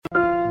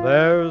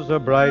a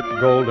bright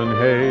golden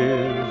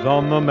haze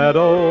on the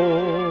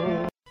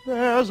meadow.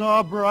 There's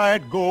a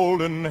bright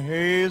golden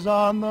haze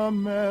on the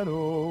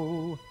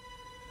meadow.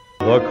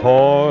 The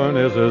corn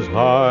is as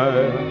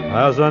high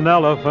as an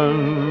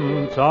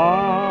elephant's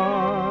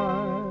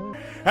eye.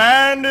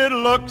 And it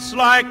looks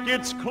like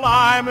it's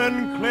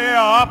climbing clear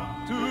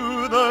up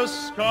to the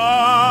sky.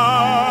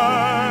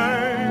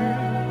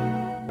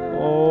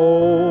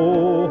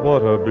 Oh,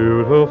 what a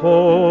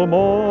beautiful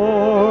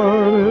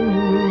morning.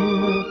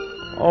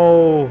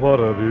 Oh, what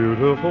a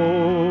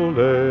beautiful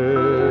day.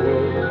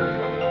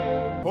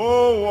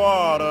 Oh,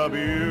 what a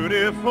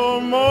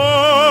beautiful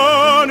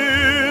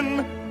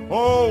morning.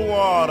 Oh,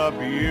 what a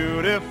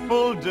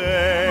beautiful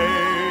day.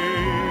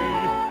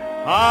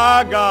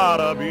 I got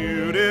a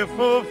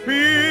beautiful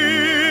feeling.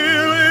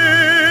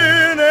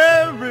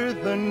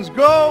 Everything's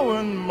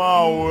going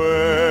my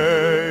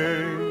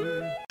way.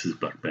 This is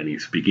Buck Benny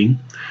speaking.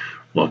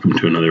 Welcome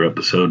to another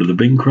episode of The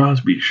Bing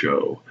Crosby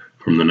Show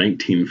from the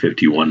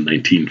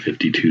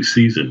 1951-1952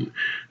 season.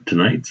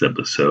 Tonight's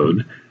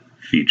episode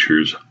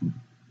features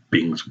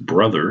Bing's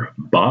brother,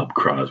 Bob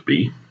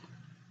Crosby.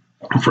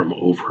 From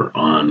over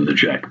on the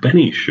Jack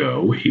Benny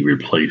Show, he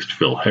replaced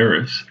Phil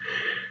Harris,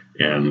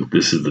 and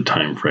this is the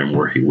time frame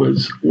where he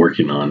was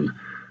working on,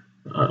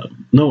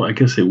 I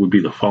guess it would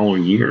be the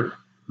following year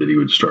that he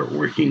would start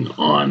working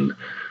on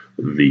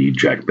the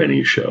Jack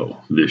Benny Show.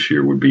 This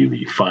year would be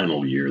the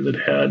final year that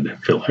had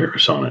Phil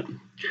Harris on it.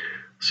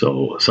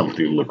 So something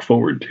to look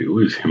forward to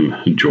is him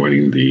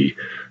joining the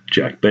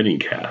Jack Benny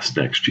cast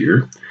next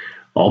year.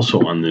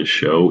 Also on this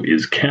show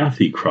is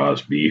Kathy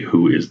Crosby,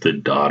 who is the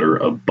daughter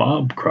of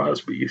Bob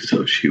Crosby.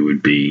 So she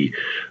would be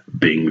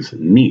Bing's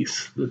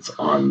niece that's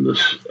on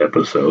this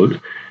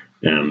episode,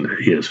 and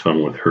he has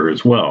fun with her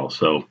as well.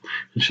 So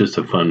it's just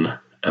a fun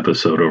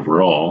episode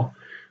overall.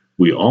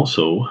 We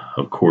also,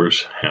 of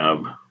course,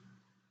 have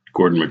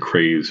Gordon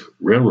McRae's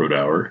Railroad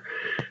Hour,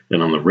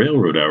 and on the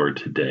Railroad Hour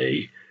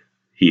today,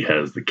 he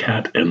has The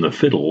Cat and the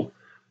Fiddle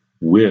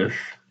with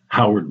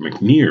Howard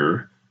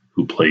McNear,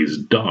 who plays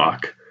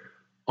Doc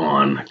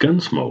on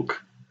Gunsmoke.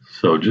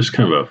 So just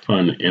kind of a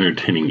fun,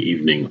 entertaining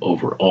evening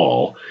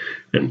overall.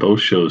 And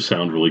both shows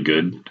sound really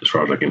good, as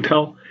far as I can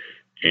tell.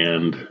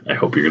 And I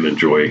hope you're going to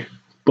enjoy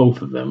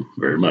both of them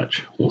very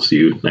much. We'll see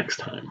you next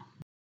time.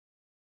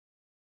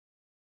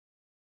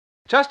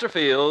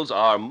 Chesterfields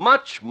are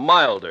much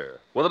milder,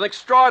 with an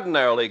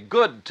extraordinarily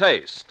good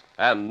taste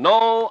and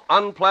no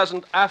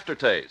unpleasant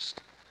aftertaste.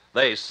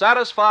 They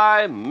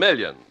satisfy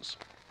millions.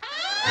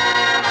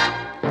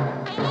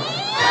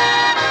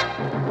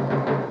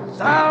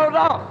 Sound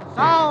off!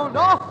 Sound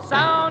off!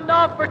 Sound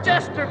off for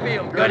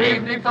Chesterfield! Good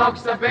evening,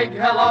 folks. A big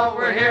hello.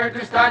 We're here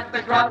to start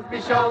the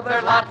Crosby Show. There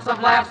are lots of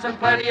laughs and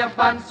plenty of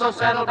fun, so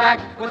settle back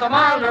with a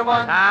milder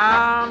one.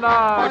 Sound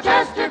off! For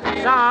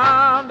Chesterfield!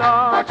 Sound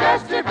off! For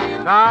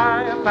Chesterfield!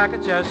 Try a pack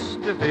of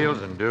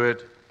Chesterfields and do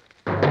it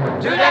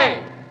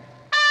today!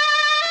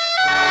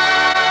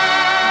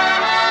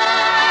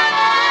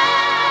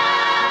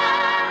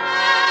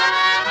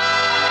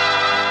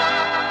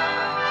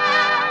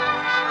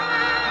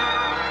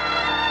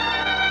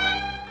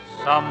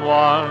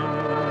 Someone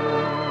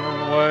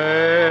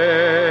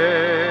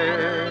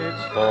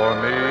waits for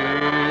me.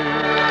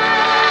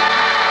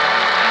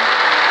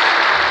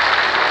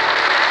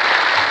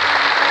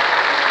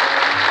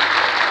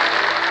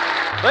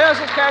 This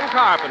is Ken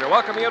Carpenter,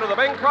 welcoming you to the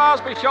Bing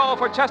Crosby Show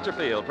for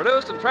Chesterfield,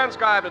 produced and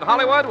transcribed in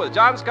Hollywood with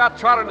John Scott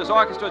Trotter and his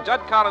orchestra,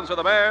 Judd Collins with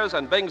the Bears,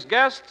 and Bing's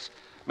guests,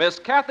 Miss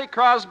Kathy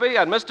Crosby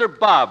and Mr.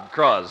 Bob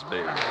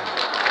Crosby.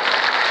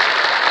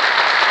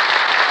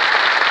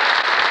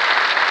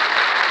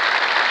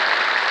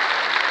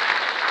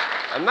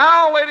 And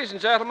now, ladies and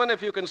gentlemen,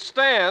 if you can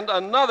stand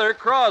another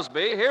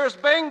Crosby, here's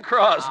Bing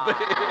Crosby.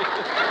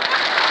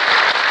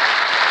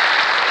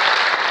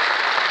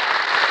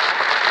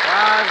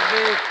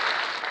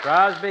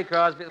 Crosby.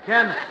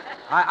 Ken,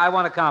 I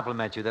want to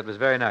compliment you. That was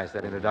very nice,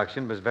 that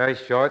introduction. It was very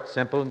short,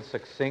 simple, and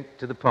succinct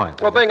to the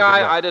point. Well, Bing,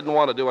 I didn't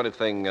want to do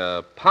anything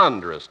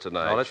ponderous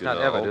tonight. No, let's not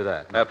ever do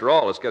that. After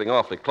all, it's getting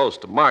awfully close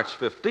to March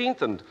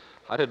 15th, and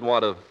I didn't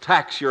want to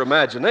tax your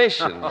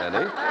imagination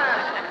any.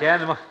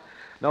 Ken,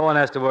 no one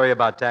has to worry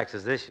about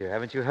taxes this year.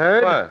 Haven't you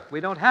heard? What? We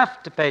don't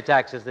have to pay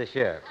taxes this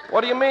year.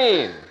 What do you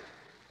mean?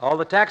 All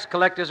the tax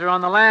collectors are on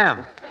the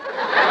lam.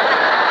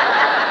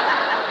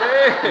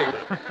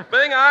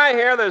 Bing, I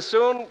hear there's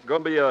soon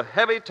going to be a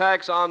heavy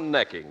tax on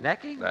necking.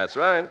 Necking? That's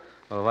right.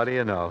 Well, what do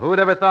you know? Who would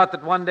ever thought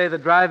that one day the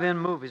drive-in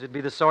movies would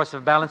be the source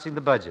of balancing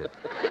the budget?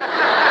 You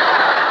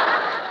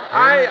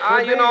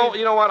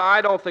know what?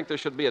 I don't think there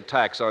should be a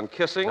tax on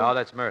kissing. No,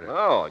 that's murder.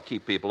 Oh,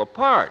 keep people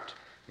apart.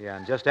 Yeah,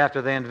 and just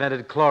after they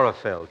invented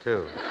chlorophyll,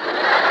 too.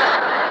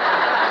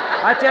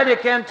 I tell you,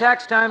 Ken,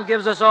 tax time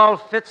gives us all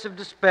fits of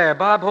despair.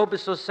 Bob Hope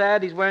is so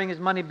sad he's wearing his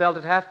money belt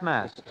at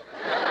half-mast.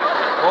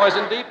 Boys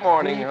in deep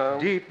mourning, huh?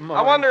 Deep mourning.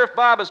 I wonder if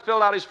Bob has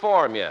filled out his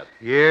form yet.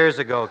 Years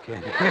ago,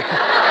 Ken.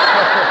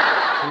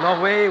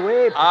 No,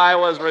 way. I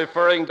was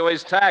referring to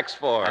his tax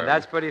form. And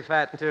that's pretty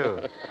fat, too.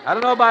 I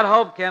don't know about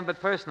Hope, Ken,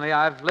 but personally,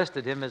 I've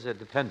listed him as a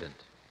dependent.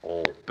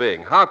 Oh,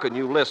 Bing, how can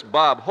you list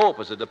Bob Hope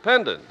as a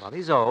dependent? Well,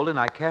 he's old, and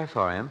I care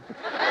for him.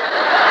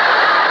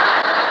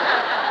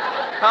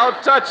 How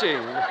touching.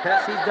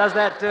 Yes, he does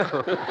that, too.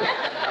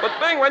 But,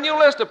 Bing, when you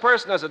list a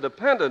person as a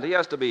dependent, he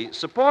has to be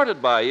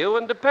supported by you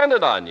and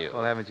dependent on you.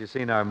 Well, haven't you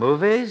seen our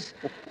movies?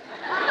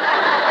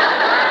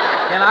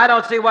 And I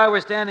don't see why we're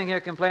standing here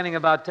complaining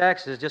about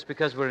taxes just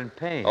because we're in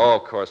pain. Oh,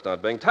 of course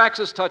not, Bing.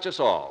 Taxes touch us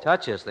all.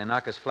 Touch us. They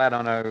knock us flat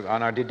on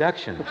our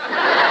deductions.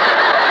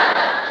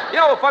 You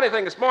know, a funny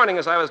thing, this morning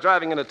as I was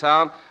driving into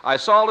town, I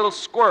saw a little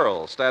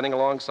squirrel standing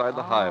alongside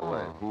the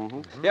highway.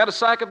 Mm-hmm. He had a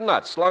sack of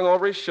nuts slung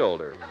over his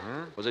shoulder.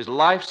 It was his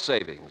life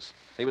savings.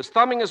 He was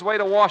thumbing his way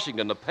to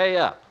Washington to pay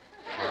up.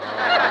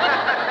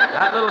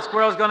 That little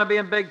squirrel's going to be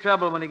in big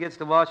trouble when he gets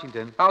to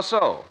Washington. How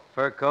so?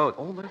 Fur coat.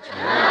 Oh, that's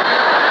right.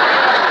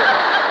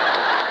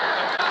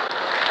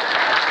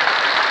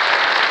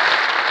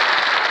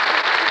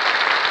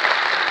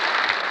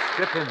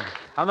 Strip him.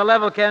 On the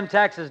level, Ken,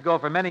 taxes go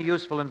for many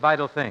useful and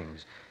vital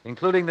things,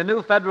 including the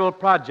new federal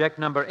project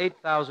number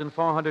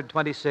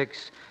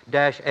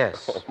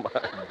 8426-S. Oh, my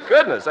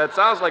goodness, that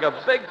sounds like a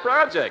big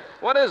project.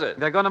 What is it?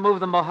 They're going to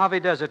move the Mojave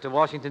Desert to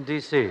Washington,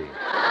 D.C.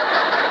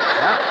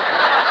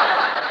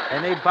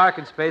 They need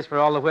parking space for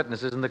all the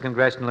witnesses in the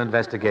congressional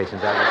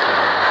investigations.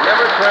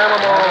 Never cram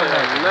them all in.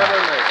 Never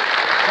make it.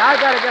 I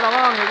got to get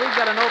along here. We've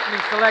got an opening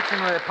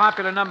selection with a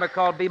popular number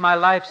called Be My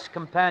Life's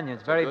Companion.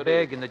 It's very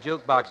big in the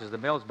jukeboxes. The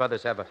Mills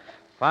Brothers have a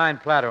fine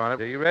platter on it.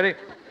 Are you ready?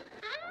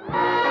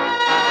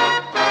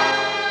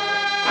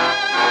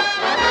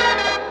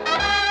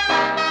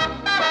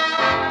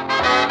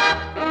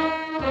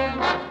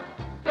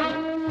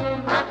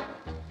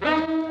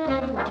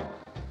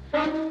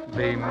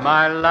 Be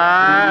my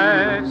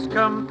life's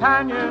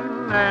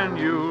companion and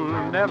you'll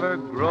never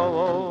grow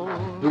old.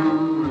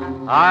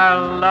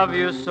 I'll love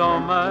you so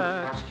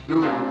much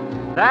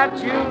that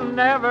you'll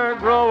never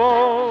grow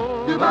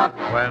old.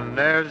 When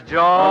there's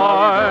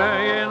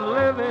joy in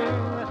living,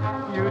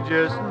 you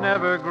just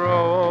never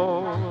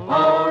grow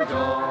old.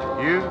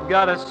 You've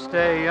got to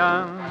stay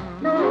young,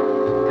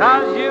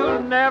 'cause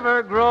you'll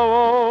never grow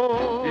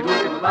old.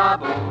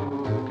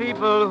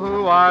 People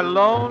who are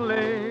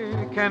lonely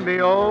can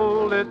be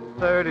old at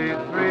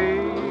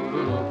 33.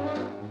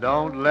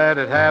 Don't let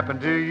it happen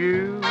to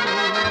you.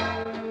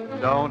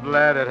 Don't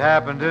let it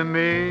happen to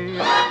me.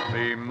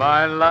 Be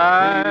my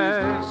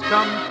life's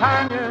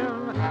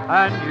companion,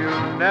 and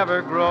you'll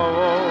never grow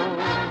old.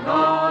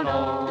 No,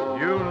 no.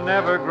 You'll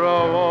never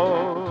grow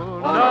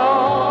old.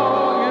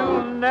 No,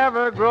 you'll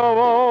never grow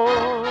old.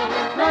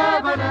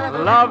 Never, never.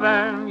 Love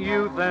and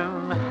youth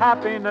and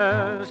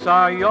happiness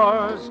are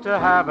yours to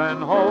have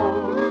and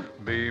hold.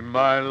 Be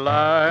my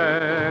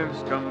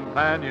life's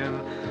companion,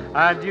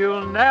 and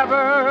you'll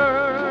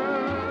never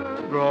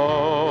grow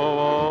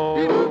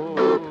old.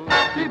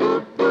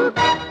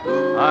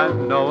 I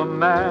know a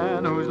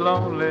man who's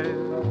lonely,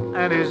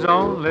 and he's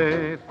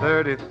only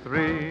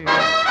 33.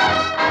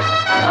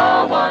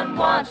 No one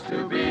wants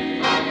to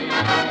be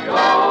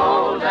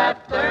old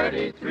at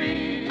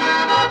 33.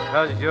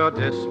 'Cause your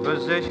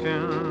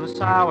disposition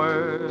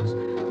sours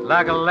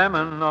like a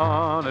lemon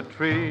on a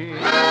tree.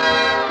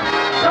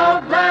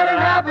 Don't let it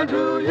happen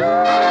to you.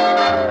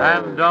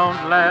 And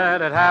don't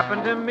let it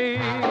happen to me.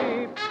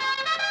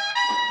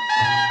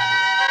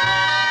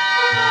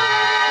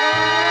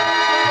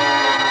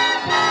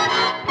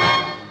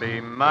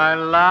 Be my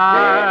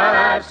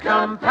life's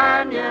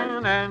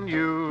companion, and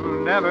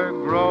you'll never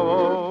grow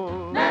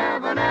old.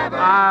 Never, never.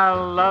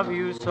 I'll love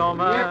you so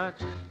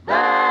much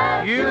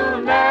that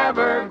you'll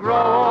never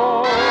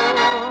grow old.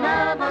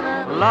 Never,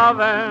 never. Love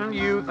and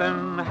youth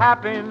and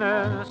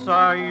happiness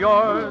are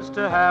yours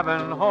to have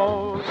and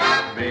hold.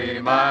 Be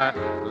my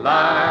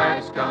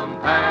life's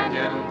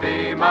companion,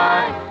 be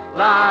my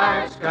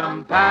life's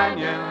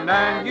companion,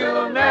 and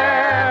you'll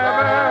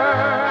never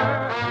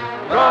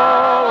grow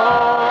old.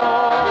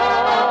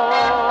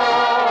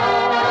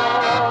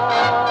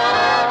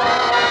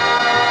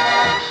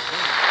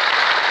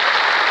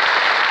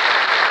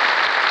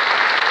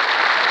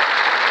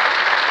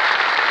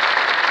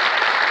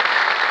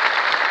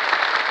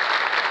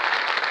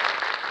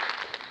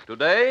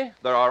 Today,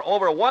 there are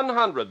over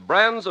 100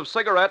 brands of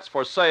cigarettes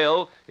for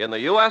sale in the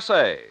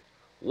USA.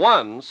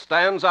 One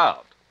stands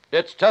out.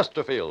 It's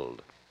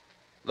Chesterfield,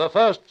 the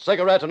first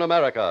cigarette in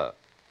America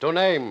to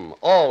name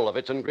all of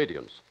its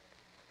ingredients.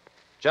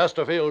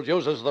 Chesterfield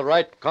uses the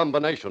right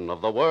combination of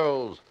the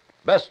world's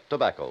best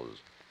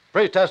tobaccos,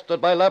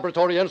 pre-tested by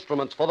laboratory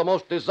instruments for the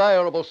most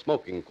desirable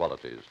smoking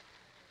qualities,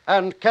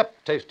 and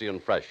kept tasty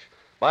and fresh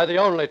by the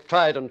only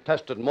tried and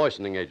tested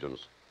moistening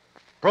agents,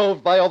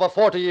 proved by over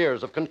 40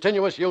 years of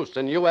continuous use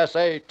in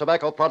USA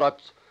tobacco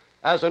products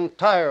as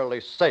entirely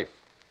safe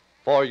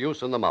for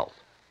use in the mouth.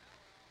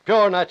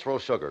 Pure natural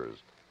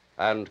sugars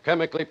and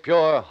chemically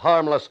pure,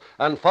 harmless,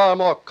 and far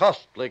more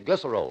costly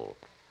glycerol.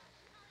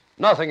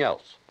 Nothing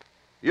else.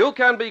 You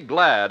can be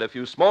glad if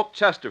you smoke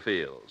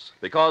Chesterfields,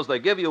 because they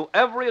give you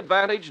every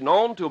advantage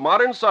known to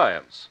modern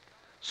science.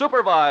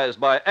 Supervised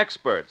by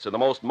experts in the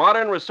most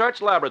modern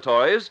research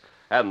laboratories,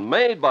 and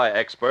made by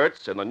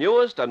experts in the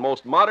newest and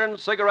most modern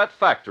cigarette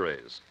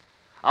factories.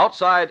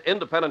 Outside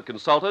independent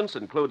consultants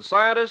include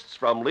scientists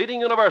from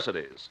leading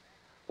universities.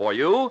 For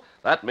you,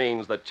 that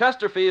means that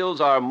Chesterfields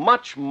are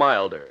much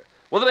milder,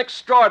 with an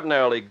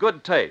extraordinarily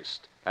good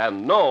taste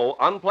and no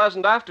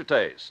unpleasant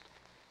aftertaste.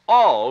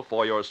 All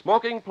for your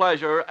smoking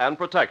pleasure and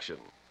protection.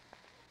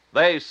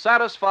 They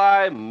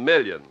satisfy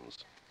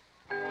millions.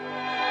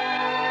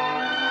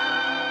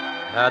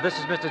 This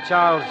is Mr.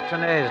 Charles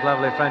Trenet's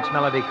lovely French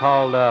melody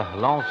called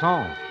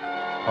L'Ensemble.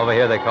 Over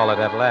here they call it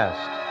At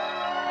Last.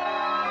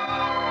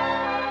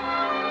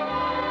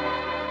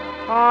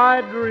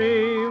 I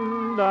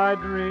dreamed,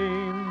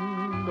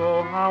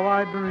 oh how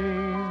I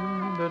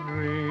dreamed a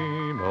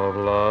dream of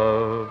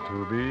love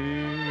to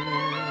be.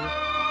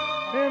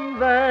 In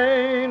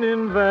vain,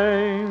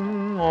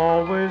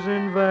 always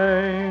in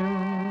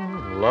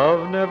vain,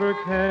 love never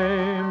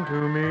came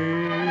to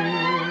me.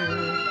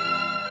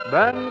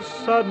 Then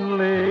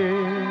suddenly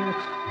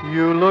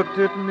you looked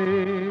at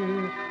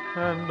me,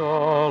 and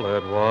all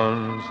at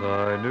once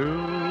I knew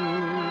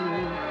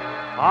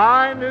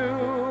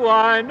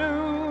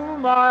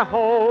my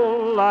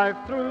whole life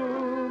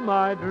through,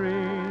 my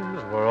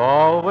dreams were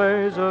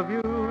always of you.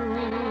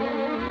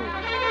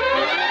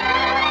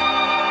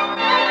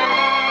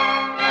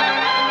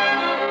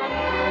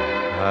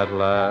 At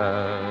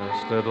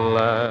last,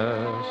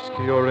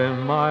 you're in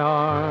my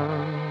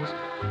arms.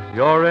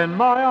 You're in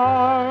my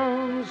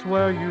arms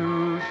where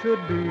you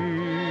should be.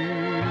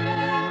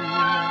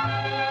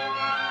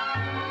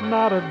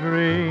 Not a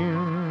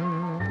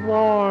dream,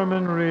 warm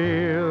and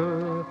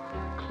real,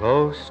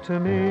 close to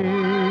me.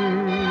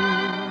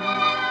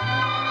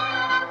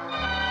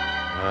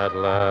 At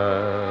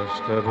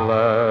last,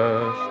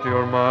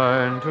 you're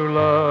mine to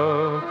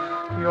love.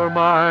 You're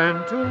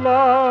mine to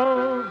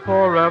love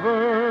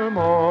forevermore.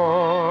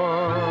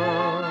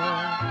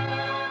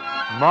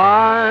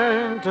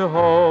 Mine to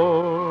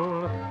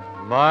hold,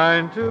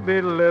 mine to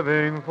be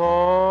living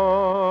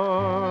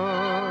for.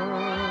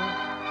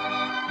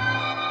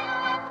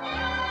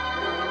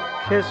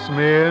 Kiss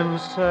me and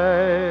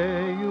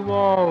say you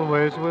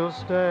always will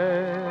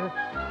stay,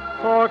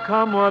 for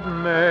come what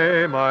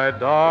may, my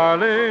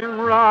darling,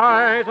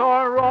 right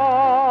or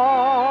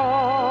wrong,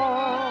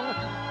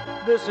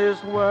 this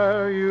is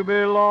where you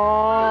belong.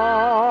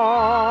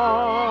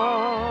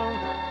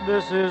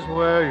 This is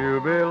where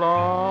you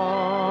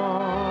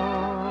belong.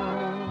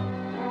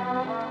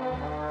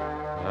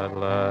 At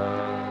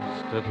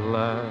last,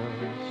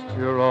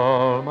 you're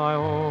all my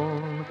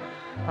own,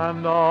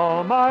 and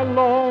all my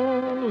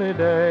lonely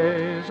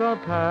days are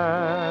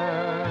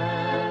past.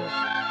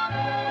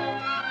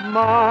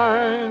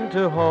 Mine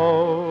to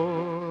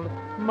hold,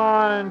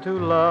 mine to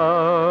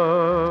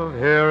love,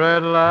 here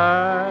at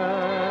last.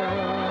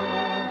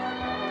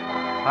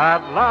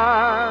 At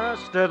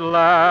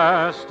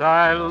last,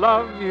 I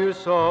love you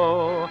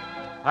so.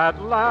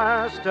 At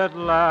last,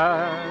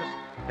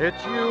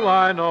 it's you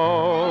I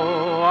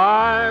know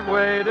I've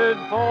waited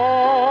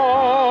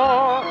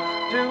for,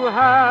 to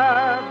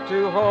have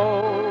to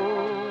hold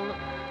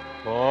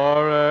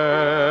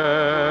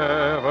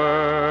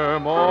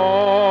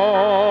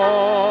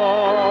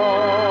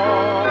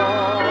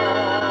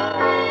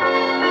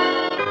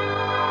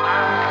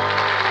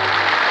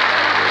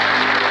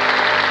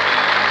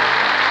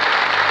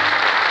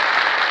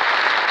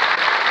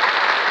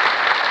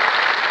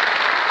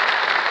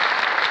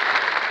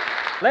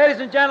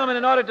Ladies and gentlemen,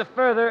 in order to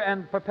further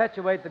and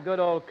perpetuate the good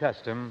old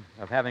custom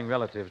of having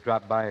relatives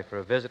drop by for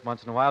a visit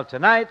once in a while,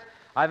 tonight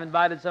I've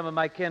invited some of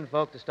my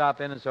kinfolk to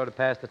stop in and sort of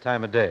pass the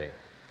time of day.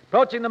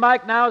 Approaching the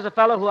mic now is a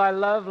fellow who I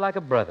love like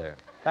a brother.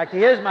 In fact,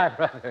 he is my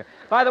brother.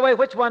 By the way,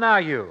 which one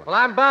are you? Well,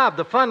 I'm Bob,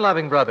 the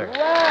fun-loving brother.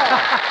 Yeah.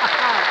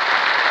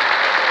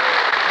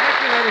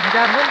 Thank you, ladies and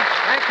gentlemen.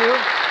 Thank you.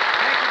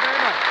 Thank you very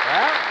much.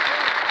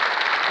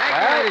 Thank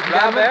you, ladies and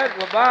gentlemen.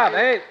 Well, Bob,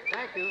 hey.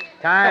 Thank you.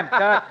 Time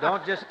cut.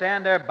 Don't just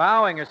stand there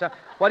bowing or something.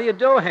 What are you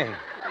doing?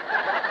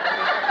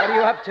 What are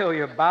you up to?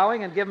 You're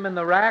bowing and give them in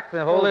the rack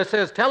the whole... Well, this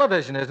is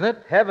television, isn't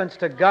it? Heavens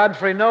to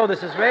Godfrey, no,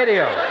 this is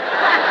radio.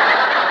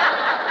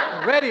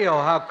 Radio,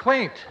 how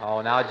quaint.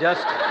 Oh, now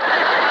just... Oh,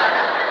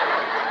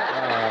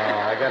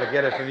 I got to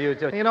get it from you,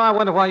 too. You know, I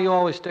wonder why you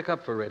always stick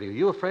up for radio.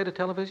 You afraid of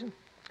television?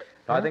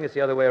 No, I think it's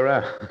the other way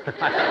around.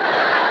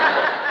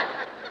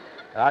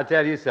 I'll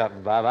tell you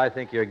something, Bob. I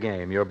think you're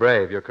game. You're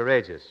brave. You're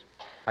courageous.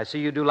 I see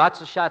you do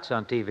lots of shots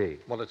on TV.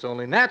 Well, it's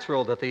only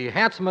natural that the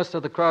handsomest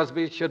of the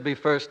Crosbys should be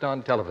first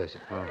on television.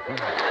 Let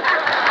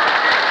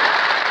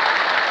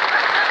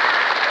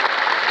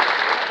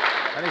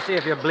me see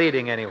if you're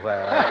bleeding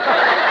anywhere.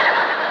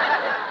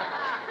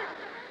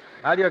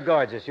 Well, you're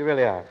gorgeous. You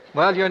really are.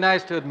 Well, you're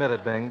nice to admit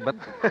it, Bing, but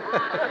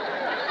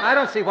I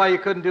don't see why you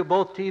couldn't do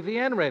both TV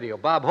and radio.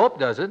 Bob Hope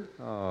does it.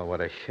 Oh, what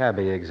a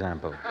shabby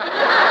example.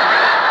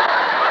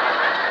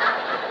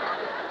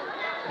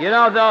 You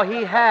know, though,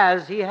 he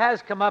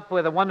has come up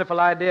with a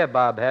wonderful idea,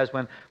 Bob has,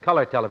 when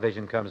color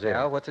television comes in.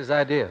 Yeah, what's his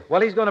idea?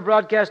 Well, he's going to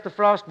broadcast the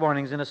frost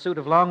warnings in a suit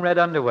of long red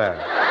underwear.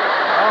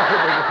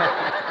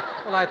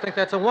 Well, I think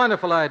that's a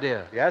wonderful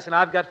idea. Yes, and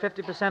I've got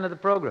 50% of the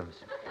programs.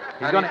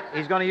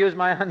 He's going to use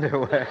my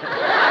underwear.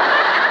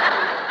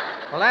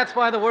 Well, that's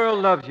why the world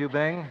loves you,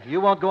 Bing.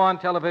 You won't go on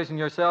television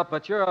yourself,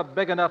 but you're a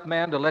big enough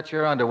man to let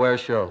your underwear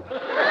show.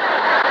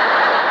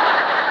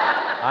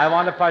 I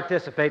want to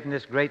participate in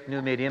this great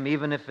new medium,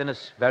 even if in a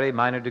very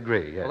minor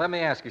degree. Yes. Well, let me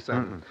ask you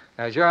something.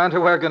 Is your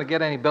underwear going to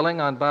get any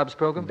billing on Bob's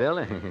program?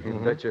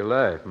 Billing? Bet your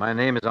life. My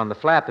name is on the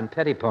flap in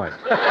Petty Point.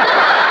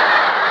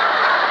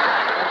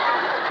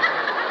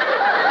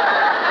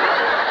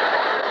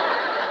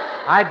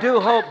 I do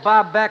hope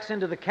Bob backs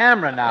into the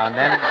camera now and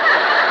then.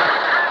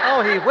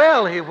 Oh, he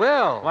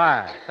will.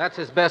 Why? That's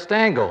his best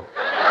angle.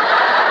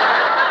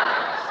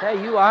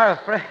 Say, you are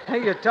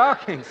afraid you're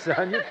talking,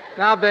 son.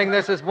 Now, Bing,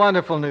 this is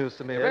wonderful news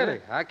to me, Yeah?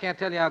 really. I can't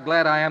tell you how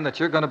glad I am that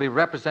you're going to be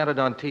represented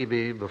on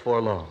TV before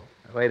long.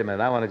 Wait a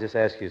minute. I want to just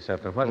ask you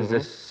something. What is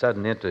this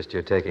sudden interest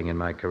you're taking in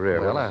my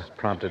career? Well, What has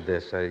prompted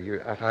this?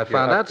 I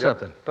found out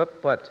something.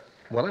 But what?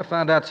 Well, I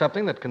found out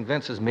something that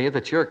convinces me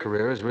that your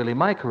career is really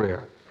my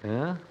career.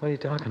 Yeah? What are you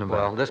talking about?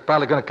 Well, this is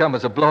probably going to come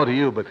as a blow to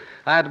you, but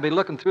I had to be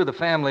looking through the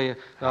family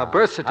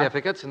birth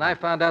certificates, and I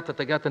found out that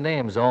they got the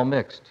names all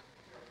mixed.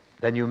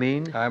 Then you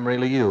mean? I'm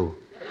really you.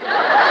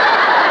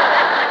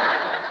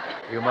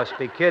 You must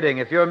be kidding.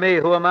 If you're me,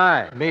 who am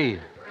I? Me.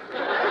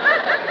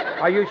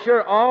 Are you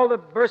sure all the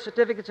birth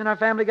certificates in our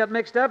family got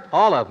mixed up?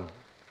 All of them.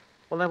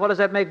 Well, then what does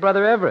that make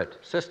Brother Everett?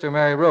 Sister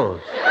Mary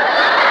Rose.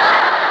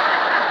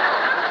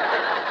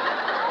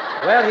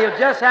 Well, he'll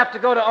just have to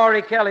go to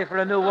Ori Kelly for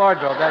a new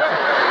wardrobe. That's it.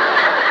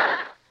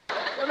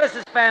 Well, this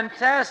is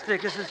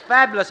fantastic. This is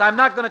fabulous. I'm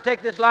not going to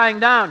take this lying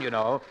down, you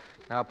know.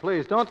 Now,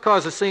 please, don't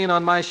cause a scene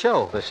on my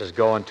show. This is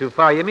going too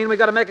far. You mean we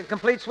got to make a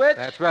complete switch?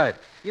 That's right.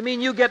 You mean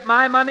you get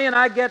my money and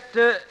I get,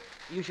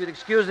 you should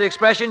excuse the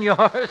expression, yours?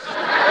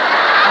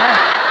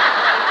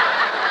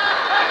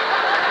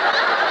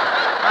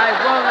 I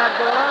will not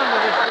go on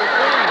with this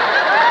routine.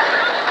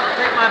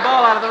 Take my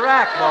ball out of the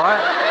rack, boy.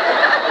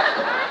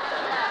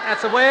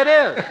 That's the way it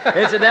is.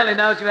 Incidentally,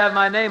 now that you have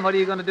my name, what are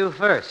you going to do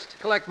first?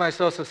 Collect my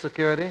Social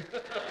Security.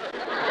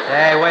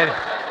 Hey, wait.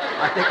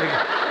 I think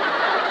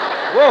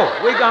Whoa,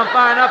 we've gone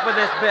far enough with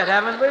this bit,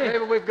 haven't we?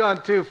 Maybe we've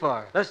gone too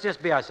far. Let's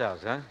just be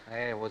ourselves, huh?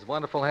 Hey, it was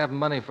wonderful having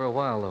money for a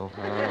while, though.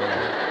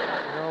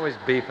 You're always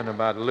beefing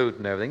about loot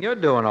and everything. You're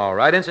doing all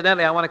right.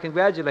 Incidentally, I want to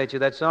congratulate you.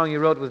 That song you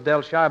wrote with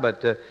Del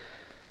Sharbutt,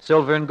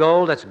 Silver and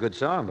Gold, that's a good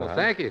song, Bob. Well,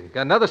 thank you.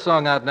 Got another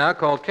song out now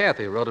called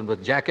Kathy. Wrote it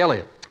with Jack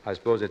Elliott. I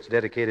suppose it's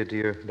dedicated to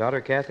your daughter,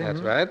 Kathy?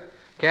 That's right.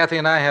 Kathy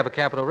and I have a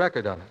Capitol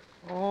record on it.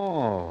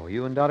 Oh,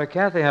 you and daughter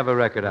Kathy have a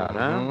record out,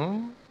 huh?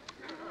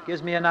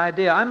 Gives me an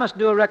idea. I must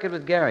do a record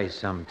with Gary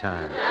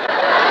sometime.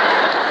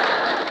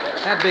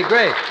 That'd be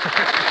great.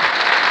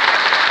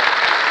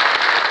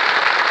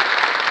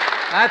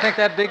 I think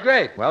that'd be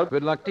great. Well,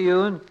 good luck to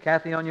you and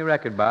Kathy on your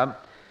record, Bob.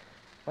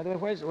 By the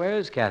way, where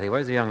is Kathy?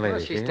 Where's the young lady?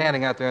 Well, she's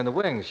standing out there in the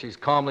wings. She's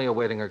calmly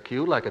awaiting her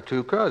cue like a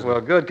true Crosby.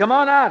 Well, good. Come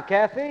on out,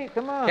 Kathy.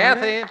 Come on.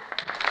 Kathy.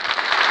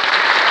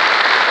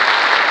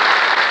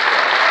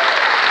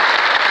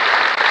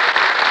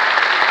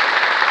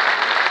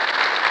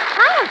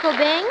 Hi, Uncle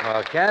Bing.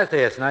 Oh, Kathy,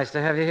 it's nice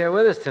to have you here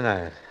with us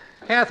tonight.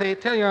 Kathy,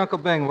 tell your Uncle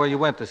Bing where you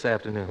went this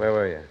afternoon. Where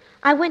were you?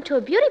 I went to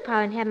a beauty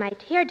parlor and had my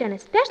hair done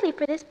especially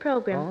for this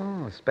program.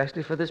 Oh,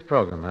 especially for this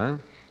program, huh?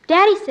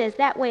 Daddy says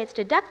that way it's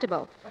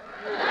deductible.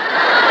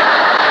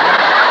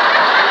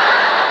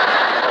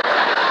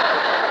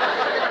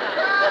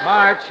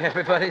 March,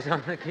 everybody's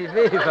on the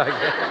TV, I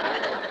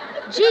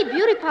guess. Gee,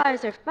 beauty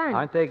parlors are fun.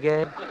 Aren't they,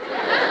 Gabe?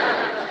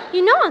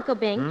 You know, Uncle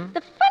Bing,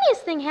 the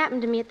funniest thing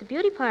happened to me at the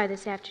beauty parlor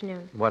this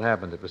afternoon. What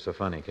happened that was so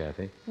funny,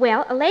 Kathy?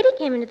 Well, a lady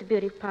came into the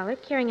beauty parlor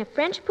carrying a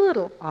French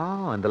poodle.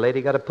 Oh, and the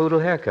lady got a poodle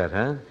haircut,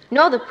 huh?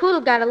 No, the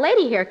poodle got a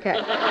lady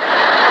haircut.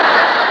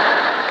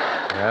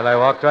 Well, I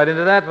walked right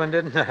into that one,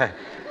 didn't I?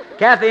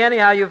 Kathy,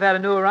 anyhow, you've had a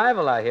new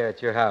arrival, I hear,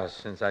 at your house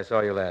since I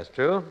saw you last,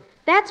 true?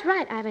 That's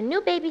right. I have a new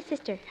baby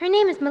sister. Her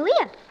name is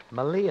Malia.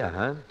 Malia,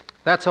 huh?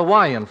 That's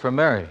Hawaiian for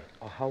Mary.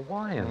 Oh,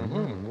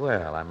 Hawaiian.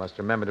 Well, I must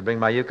remember to bring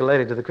my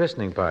ukulele to the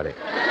christening party.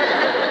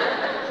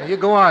 You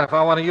go on. If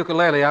I want a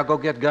ukulele, I'll go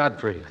get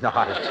Godfrey. No,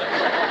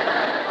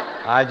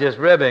 I'm just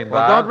ribbing,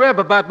 Bob. Well, don't rib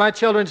about my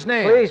children's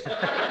names. Please.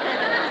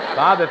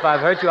 Bob, if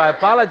I've hurt you, I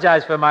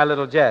apologize for my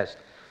little jest.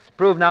 To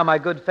prove now my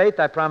good faith,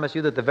 I promise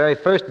you that the very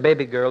first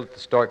baby girl that the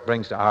stork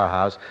brings to our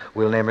house,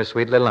 we'll name her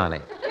Sweet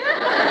Lilani.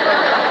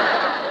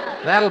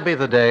 That'll be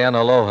the day, and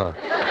aloha.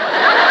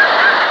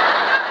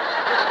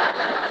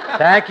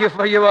 Thank you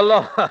for your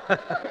aloha.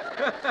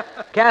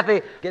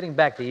 Kathy, getting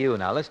back to you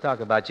now, let's talk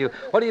about you.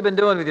 What have you been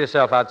doing with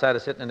yourself outside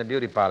of sitting in a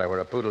beauty parlor where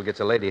a poodle gets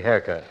a lady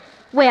haircut?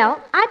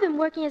 Well, I've been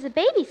working as a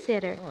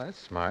babysitter. Oh, that's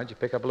smart. You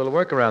pick up a little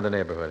work around the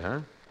neighborhood, huh?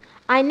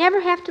 I never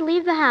have to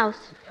leave the house.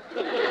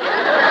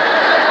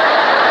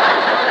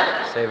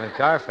 Saving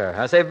car fare,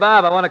 huh? Say,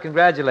 Bob, I want to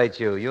congratulate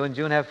you. You and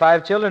June have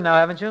 5 children now,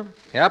 haven't you?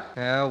 Yep.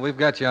 Yeah, we've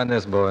got you on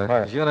this, boy.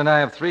 What? June and I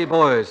have 3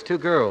 boys, 2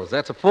 girls.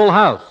 That's a full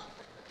house.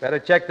 Better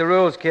check the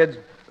rules, kids.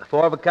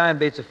 4 of a kind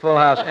beats a full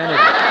house any day.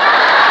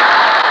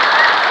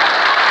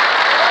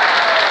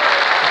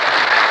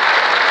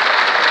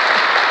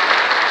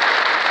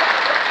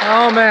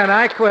 Oh, man,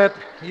 I quit.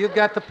 You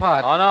got the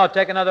pot. Oh, no,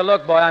 take another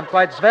look, boy. I'm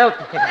quite svelte.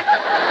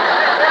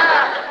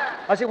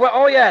 I see. Well,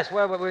 oh, yes.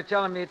 Well, we're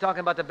talking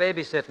about the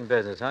babysitting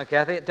business, huh,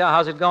 Kathy?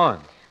 How's it going?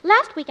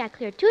 Last week I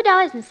cleared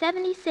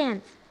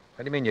 $2.70.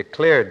 What do you mean you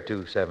cleared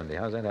 $2.70?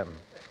 How's that happen?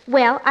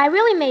 Well, I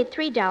really made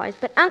 $3,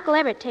 but Uncle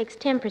Everett takes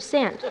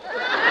 10%.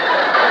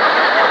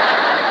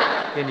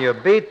 Can you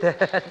beat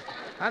that?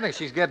 I think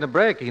she's getting a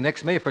break. He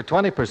nicked me for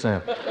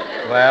 20%.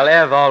 Well,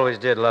 Ev always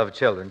did love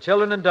children.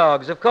 Children and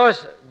dogs. Of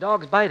course,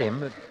 dogs bite him,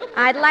 but...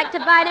 I'd like to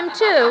bite him,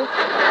 too.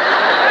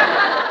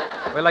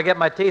 Well, I get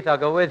my teeth, I'll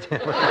go with you.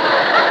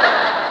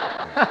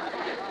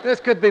 This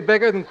could be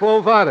bigger than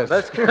Quo Vadis.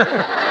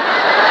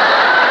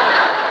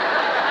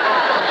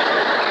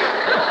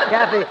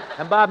 Kathy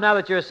and Bob, now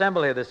that you're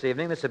assembled here this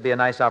evening, this would be a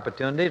nice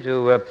opportunity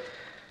to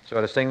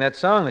sort of sing that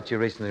song that you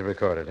recently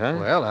recorded, huh?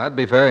 Well, I'd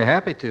be very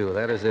happy to.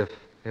 That is, if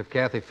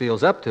Kathy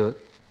feels up to it.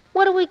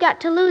 What have we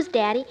got to lose,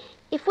 Daddy?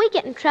 If we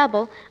get in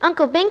trouble,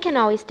 Uncle Bing can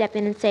always step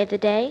in and save the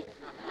day.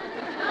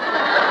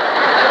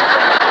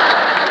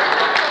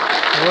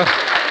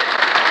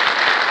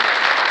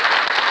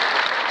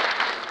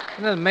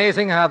 Isn't it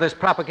amazing how this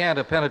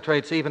propaganda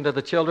penetrates even to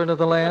the children of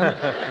the land?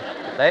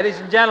 Ladies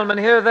and gentlemen,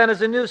 here then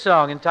is a new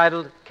song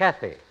entitled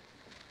Kathy.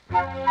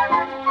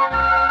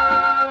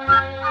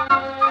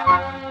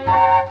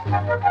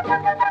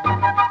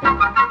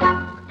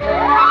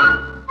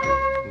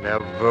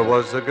 Never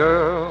was a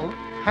girl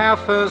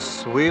half as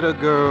sweet a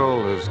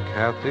girl as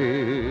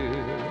Kathy.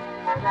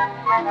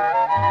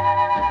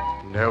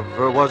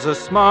 Never was a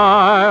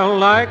smile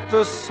like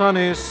the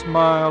sunny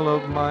smile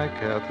of my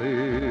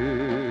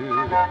Kathy.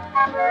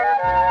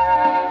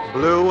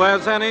 Blue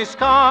as any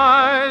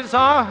skies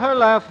are her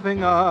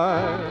laughing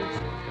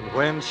eyes, and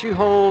when she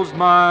holds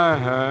my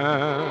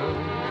hand,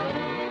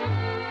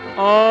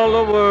 all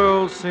the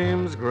world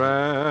seems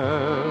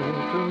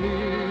grand to me.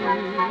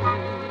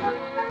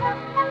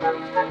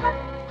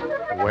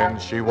 When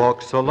she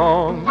walks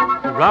along,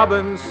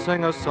 robins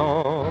sing a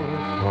song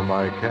for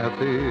my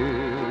Kathy.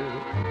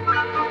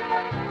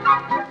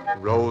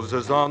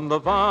 Roses on the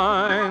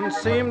vine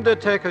seem to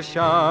take a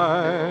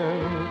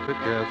shine to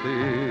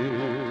Kathy.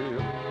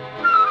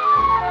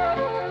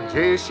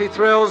 Gee, she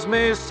thrills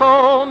me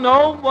so,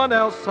 no one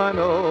else I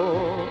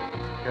know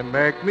can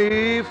make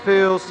me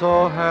feel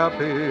so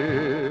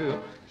happy.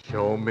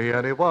 Show me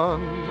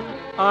anyone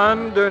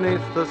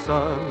underneath the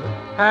sun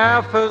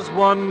half as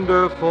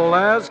wonderful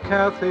as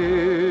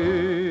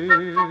Kathy.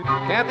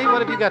 Kathy,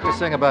 what have you got to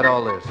sing about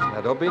all this? Now,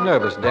 don't be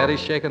nervous.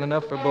 Daddy's shaking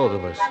enough for both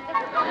of us.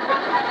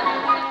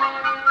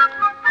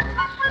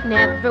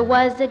 Never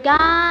was a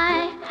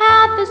guy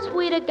half as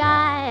sweet a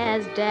guy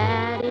as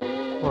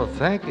Daddy. Well,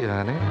 thank you,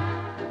 honey.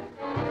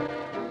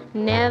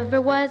 Never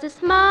was a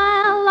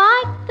smile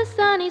like the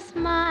sunny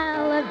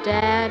smile of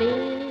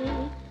Daddy.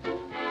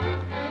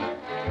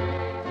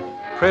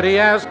 Pretty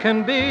as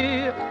can be,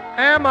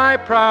 am I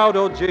proud,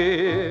 oh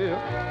gee,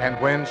 and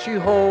when she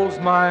holds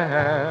my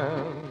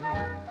hand,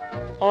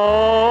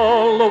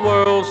 all the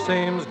world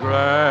seems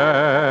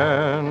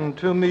grand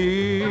to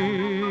me.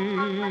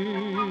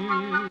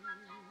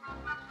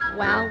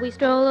 While we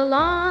stroll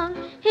along,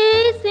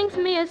 he sings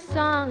me a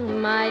song,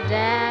 my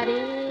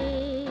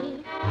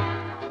Daddy.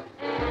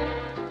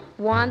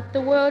 Want the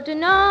world to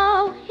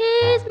know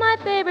he's my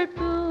favorite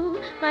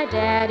boo, my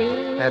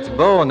Daddy. That's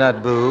Bo,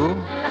 not Boo.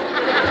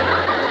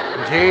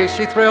 Gee,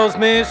 she thrills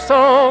me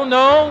so,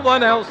 no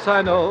one else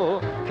I know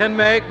can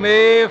make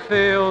me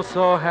feel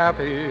so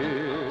happy.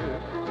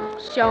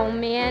 Show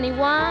me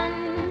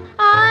anyone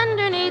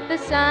underneath the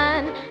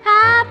sun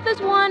half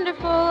as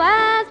wonderful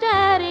as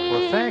Daddy.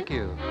 Well, thank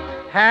you.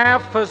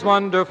 Half as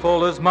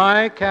wonderful as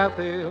my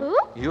Kathy. Who?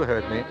 You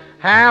heard me.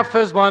 Half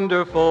as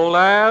wonderful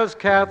as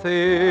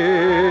Kathy.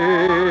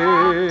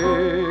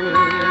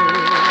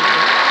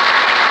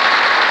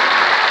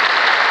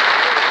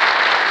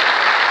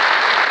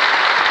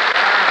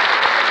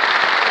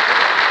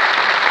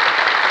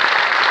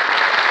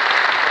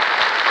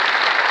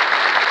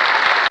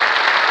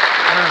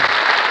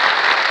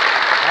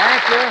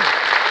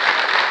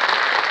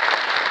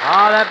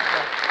 Oh,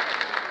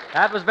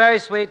 that was very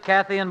sweet,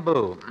 Kathy and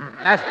Boo.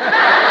 That's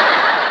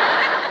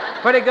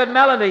pretty good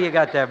melody you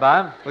got there,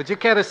 Bob. Would you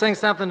care to sing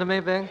something to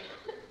me, Bing?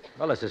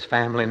 Well, this is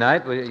family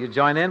night. Will you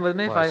join in with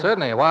me? Well,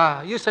 certainly.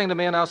 Why, you sing to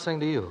me and I'll sing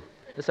to you.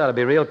 This ought to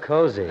be real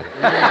cozy.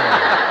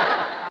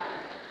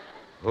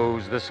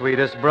 Who's the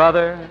sweetest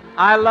brother?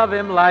 I love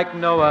him like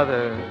no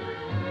other.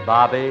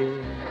 Bobby.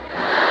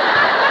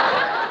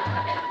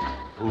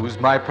 Who's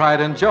my pride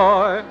and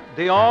joy?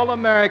 The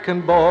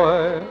all-American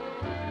boy.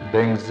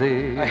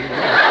 Bingsy.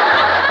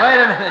 Wait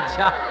a minute,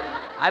 John.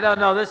 I don't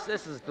know. This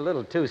is a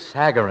little too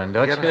saccharine,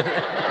 don't you?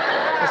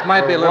 This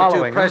might be a little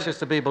too precious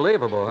to be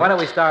believable. Huh? Why don't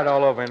we start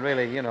all over and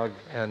really,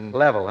 and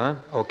level, huh?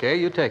 Okay,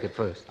 you take it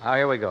first. Oh,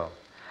 here we go.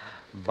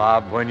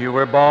 Bob, when you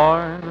were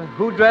born,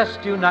 who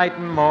dressed you night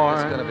and morn?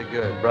 It's going to be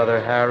good. Brother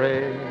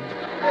Harry.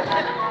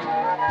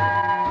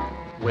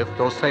 With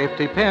those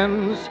safety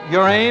pins,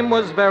 your aim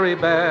was very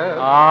bad.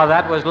 Oh,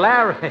 that was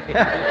Larry.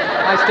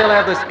 I still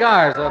have the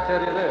scars, I'll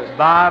tell you this.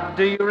 Bob,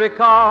 do you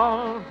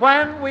recall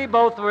when we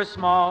both were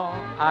small,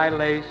 I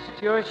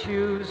laced your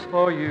shoes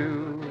for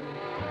you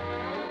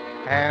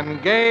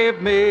and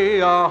gave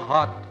me a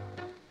hot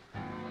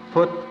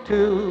foot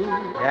too.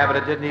 Yeah, but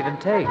it didn't even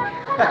take.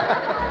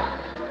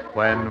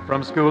 When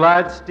from school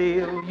I'd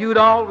steal, you'd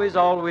always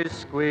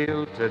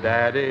squeal to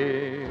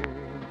Daddy.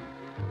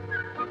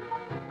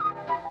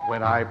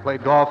 When I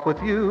played golf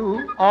with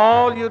you,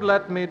 all you'd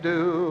let me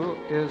do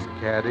is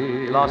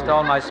caddy. Lost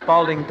all my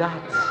Spalding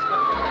dots.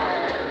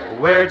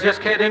 We're just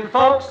kidding,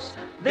 folks.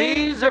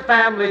 These are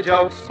family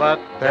jokes.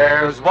 But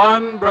there's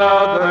one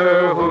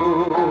brother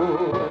who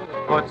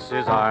puts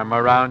his arm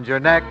around your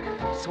neck,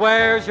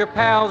 swears your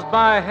pals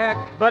by heck,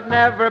 but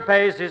never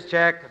pays his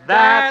check.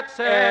 That's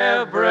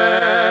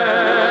Everett.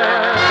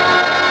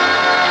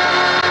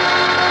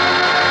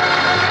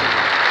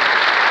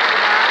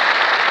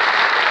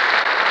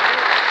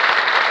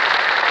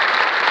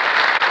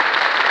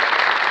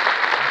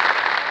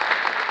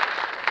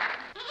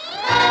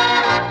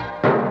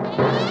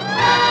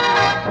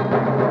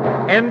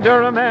 In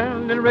Durham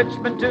and in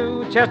Richmond,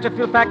 too,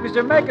 Chesterfield factories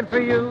are making for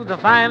you the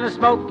finest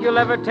smoke you'll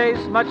ever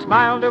taste, much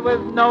milder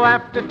with no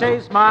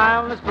aftertaste.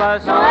 Mildness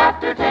plus, no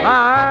aftertaste.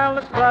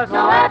 Mildness plus,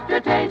 no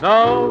aftertaste.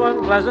 No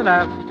unpleasant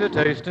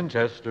aftertaste in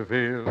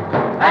Chesterfield.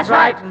 That's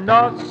right.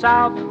 North,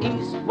 south,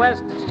 east,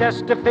 west, it's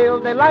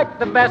Chesterfield. They like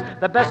the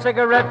best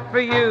cigarette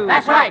for you.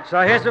 That's right. So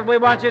here's what we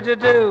want you to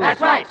do.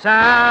 That's right.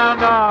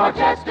 Sound off. For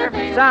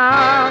Chesterfield.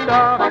 Sound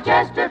off. For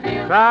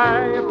Chesterfield.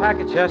 Try a pack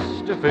of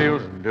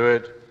Chesterfields and do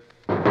it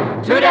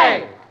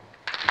today.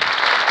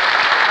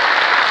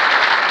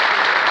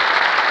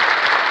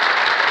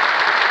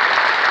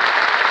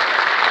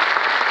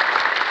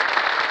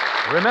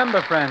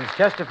 Remember, friends,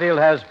 Chesterfield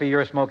has for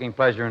your smoking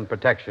pleasure and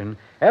protection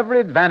every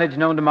advantage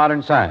known to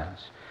modern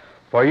science.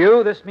 For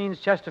you, this means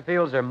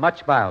Chesterfields are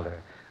much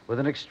milder, with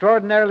an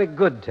extraordinarily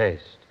good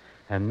taste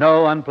and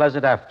no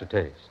unpleasant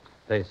aftertaste.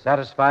 They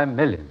satisfy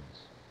millions.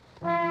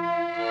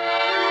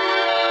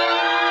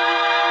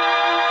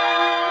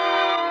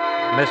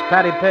 Miss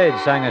Patty Page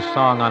sang a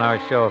song on our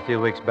show a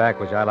few weeks back,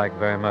 which I like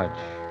very much.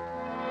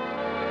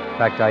 In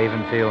fact, I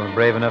even feel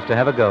brave enough to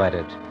have a go at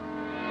it.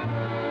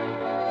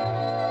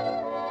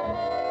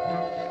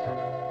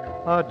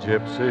 A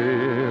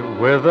gypsy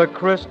with a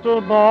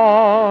crystal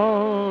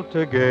ball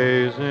to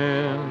gaze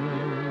in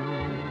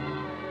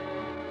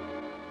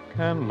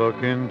can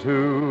look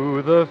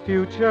into the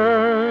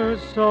future,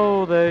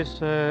 so they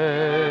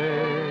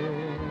say.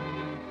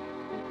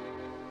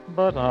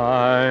 But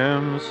I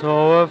am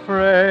so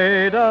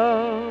afraid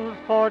of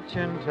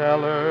fortune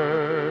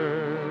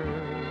tellers.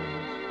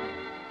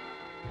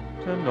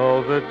 To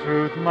know the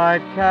truth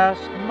might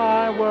cast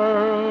my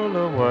world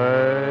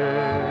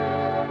away.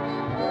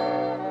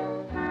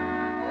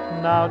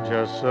 Now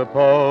just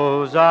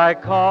suppose I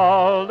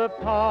called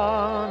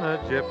upon a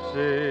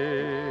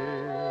gypsy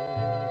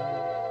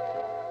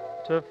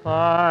to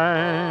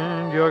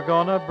find you're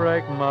gonna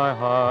break my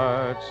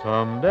heart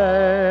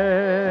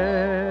someday.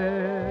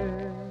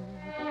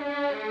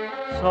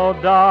 So,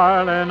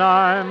 darling,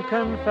 I'm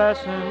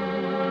confessing,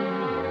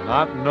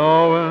 not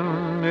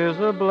knowing is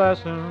a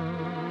blessing,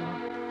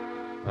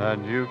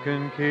 and you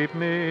can keep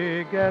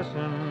me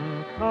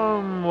guessing,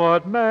 come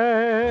what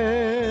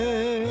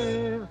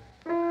may.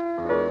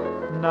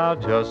 Now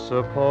just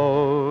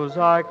suppose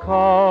I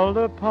called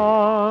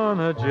upon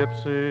a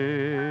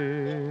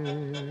gypsy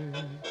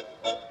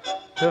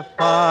to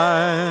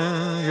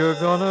find you're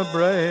gonna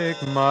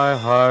break my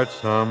heart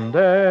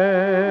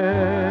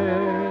someday.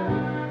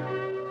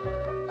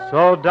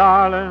 So,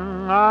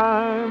 darling,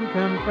 I'm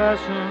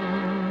confessing,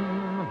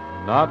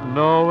 not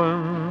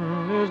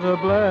knowing is a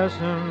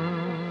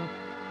blessing,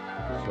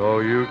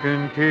 so you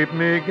can keep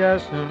me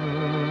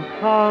guessing,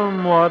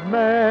 come what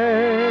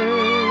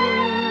may.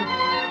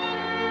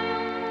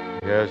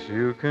 Yes,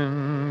 you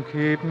can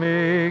keep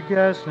me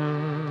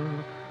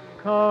guessing,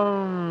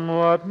 come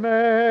what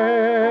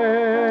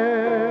may.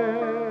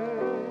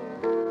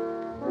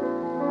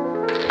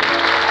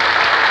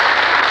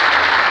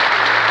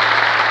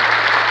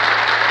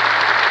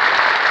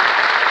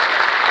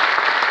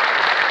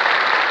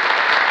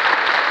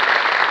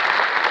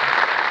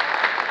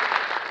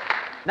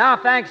 Now,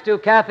 thanks to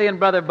Kathy and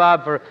Brother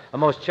Bob for a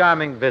most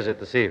charming visit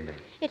this evening.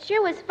 It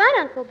sure was fun,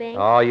 Uncle Bing.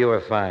 Oh, you were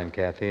fine,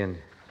 Kathy, and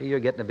you're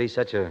getting to be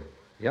such a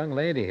young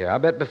lady here. I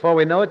bet before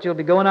we know it, you'll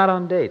be going out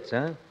on dates,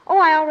 huh? Oh,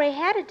 I already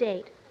had a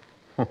date.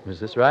 Is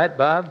this right,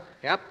 Bob?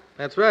 Yep,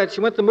 that's right. She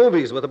went to the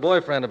movies with a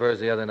boyfriend of hers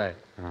the other night.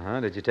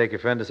 Uh-huh. Did you take your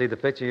friend to see the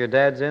picture your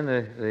dad's in,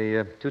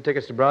 the 2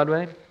 tickets to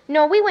Broadway?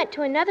 No, we went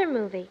to another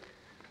movie.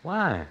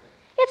 Why?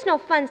 It's no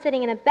fun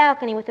sitting in a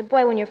balcony with a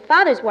boy when your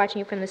father's watching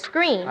you from the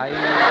screen.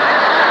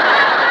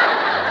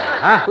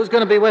 Who's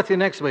going to be with you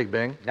next week,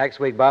 Bing? Next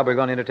week, Bob, we're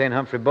going to entertain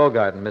Humphrey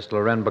Bogart and Miss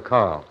Loren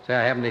Bacall. Say,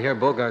 I happened to hear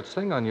Bogart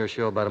sing on your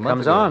show about a month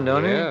Comes ago. on,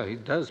 don't he? Yeah, he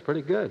does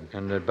pretty good.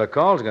 And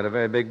Bacall's got a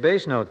very big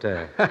bass note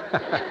there.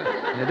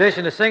 In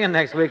addition to singing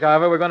next week,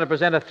 however, we're going to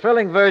present a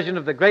thrilling version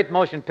of the great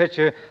motion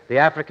picture, The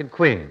African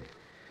Queen.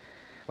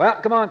 Well,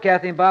 come on,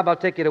 Kathy and Bob. I'll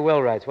take you to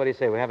Willwright's. What do you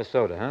say? We have a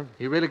soda, huh?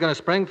 You really going to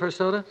spring for a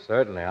soda?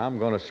 Certainly. I'm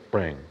going to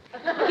spring.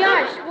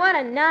 Gosh, what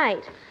a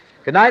night.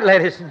 Good night,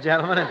 ladies and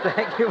gentlemen, and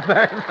thank you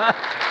very much.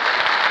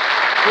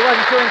 He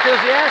wasn't too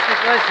enthusiastic,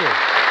 was he?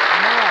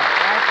 No,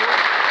 thank you.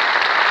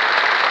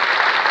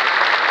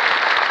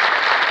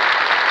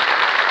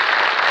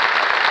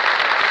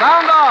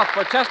 Sound off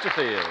for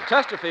Chesterfield.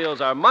 Chesterfields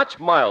are much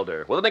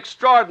milder, with an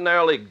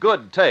extraordinarily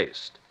good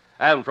taste.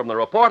 And from the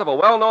report of a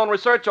well-known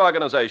research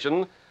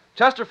organization,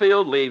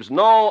 Chesterfield leaves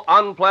no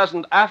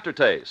unpleasant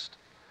aftertaste.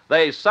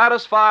 They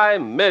satisfy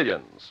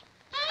millions.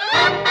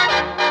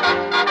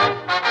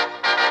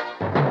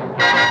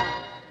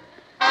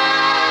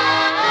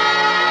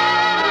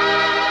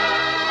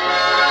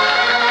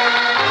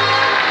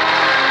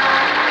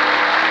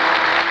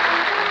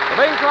 The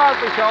Bing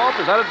Crosby Show,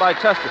 presented by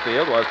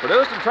Chesterfield, was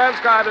produced and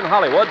transcribed in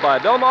Hollywood by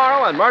Bill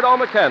Morrow and Murdo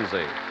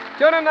McKenzie.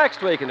 Tune in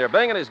next week and hear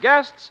Bing and his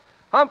guests,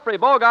 Humphrey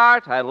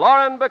Bogart and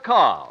Loren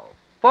Bacall.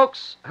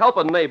 Folks, help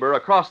a neighbor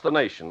across the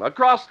nation,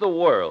 across the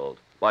world,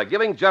 by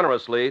giving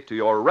generously to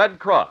your Red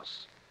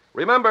Cross.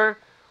 Remember,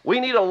 we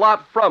need a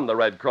lot from the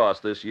Red Cross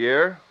this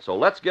year, so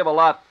let's give a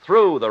lot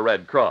through the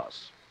Red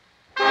Cross.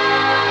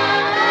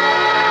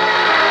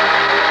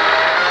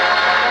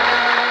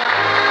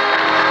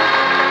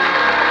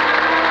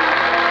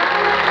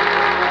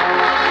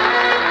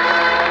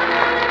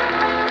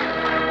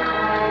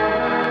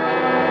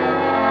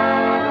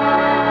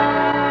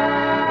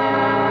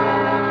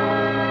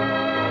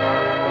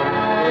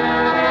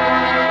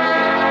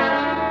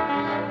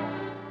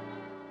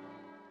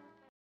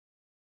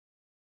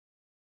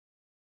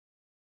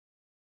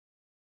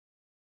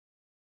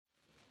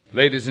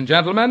 Ladies and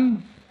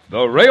gentlemen,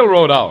 the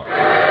Railroad Hour.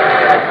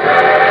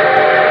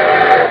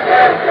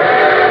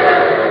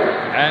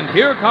 And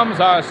here comes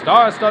our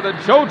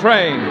star-studded show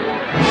train.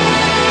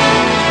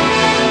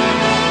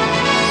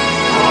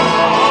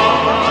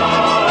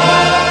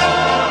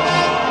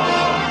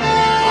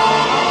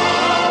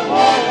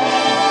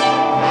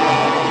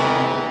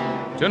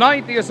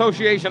 Tonight, the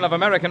Association of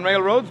American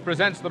Railroads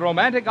presents the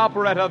romantic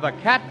operetta The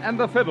Cat and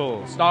the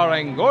Fiddle,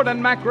 starring Gordon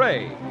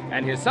MacRae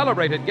and his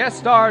celebrated guest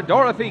star,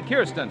 Dorothy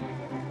Kirsten.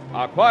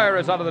 Our choir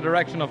is under the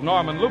direction of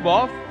Norman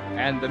Luboff,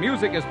 and the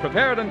music is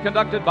prepared and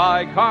conducted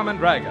by Carmen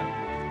Dragon.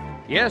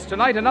 Yes,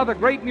 tonight another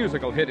great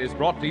musical hit is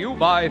brought to you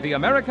by the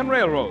American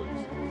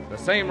Railroads, the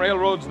same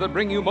railroads that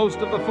bring you most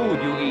of the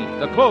food you eat,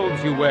 the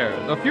clothes you wear,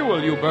 the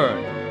fuel you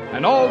burn,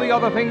 and all the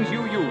other things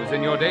you use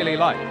in your daily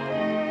life.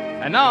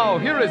 And now,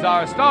 here is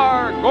our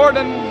star,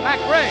 Gordon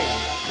MacRae.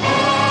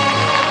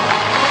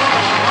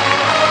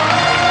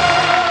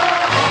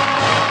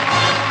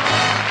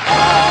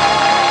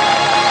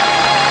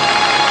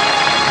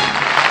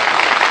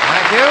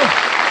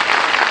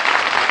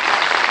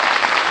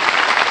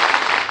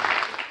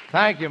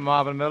 Thank you,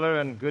 Marvin Miller,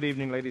 and good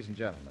evening, ladies and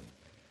gentlemen.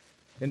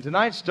 In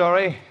tonight's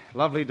story,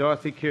 lovely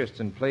Dorothy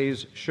Kirsten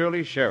plays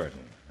Shirley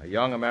Sheridan, a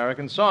young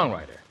American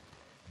songwriter.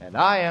 And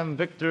I am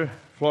Victor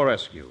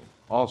Florescu,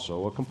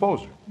 also a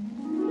composer.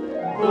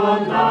 The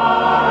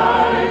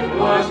night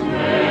was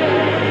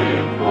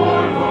made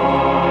for love.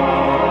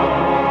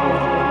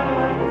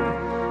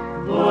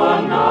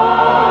 The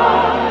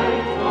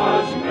night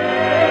was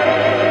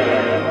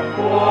made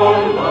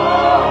for love.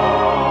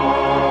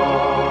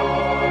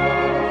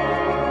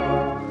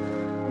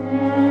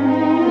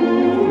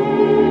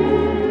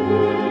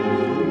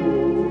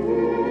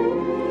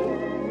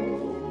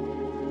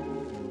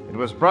 It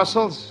was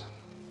Brussels.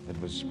 It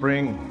was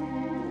spring.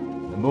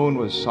 The moon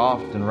was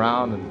soft and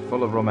round and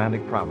full of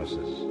romantic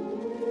promises.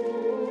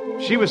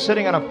 She was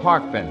sitting on a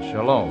park bench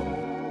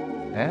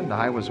alone, and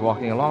I was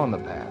walking along the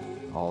path,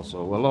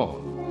 also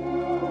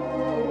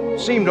alone. It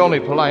seemed only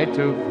polite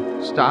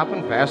to stop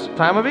and pass the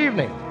time of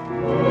evening.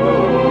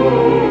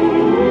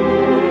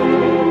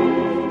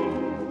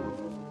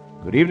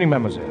 Good evening,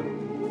 mademoiselle.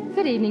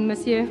 Good evening,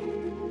 monsieur.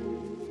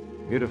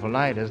 Beautiful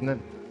night, isn't it?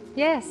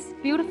 Yes,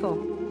 beautiful.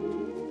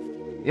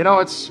 You know,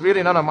 it's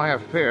really none of my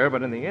affair,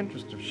 but in the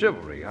interest of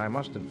chivalry, I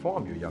must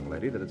inform you, young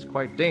lady, that it's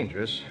quite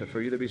dangerous for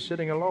you to be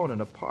sitting alone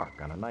in a park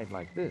on a night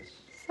like this.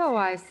 So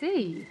I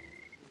see.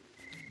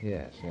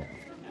 Yes.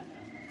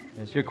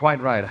 Yes, you're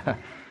quite right.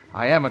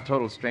 I am a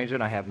total stranger,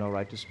 and I have no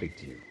right to speak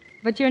to you.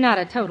 But you're not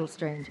a total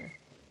stranger.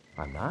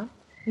 I'm not?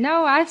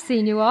 No, I've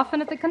seen you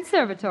often at the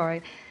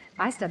conservatory.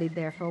 I studied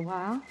there for a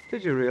while.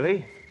 Did you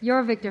really?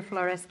 You're Victor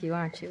Florescu,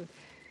 aren't you?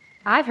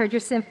 I've heard your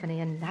symphony,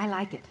 and I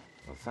like it.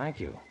 Well, thank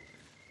you.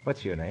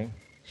 What's your name?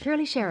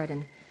 Shirley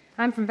Sheridan.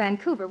 I'm from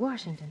Vancouver,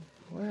 Washington.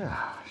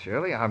 Well,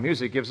 Shirley, our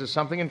music gives us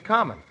something in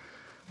common.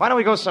 Why don't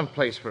we go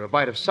someplace for a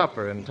bite of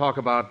supper and talk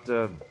about,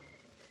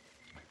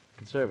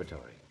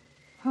 conservatory?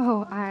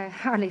 Oh, I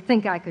hardly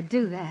think I could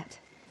do that.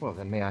 Well,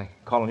 then may I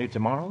call on you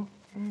tomorrow?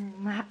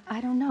 I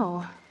don't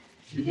know.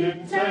 She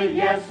didn't say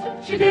yes,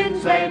 she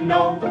didn't say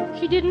no.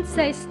 She didn't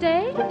say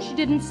stay, she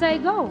didn't say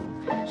go.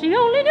 She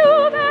only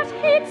knew that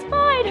he'd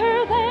spied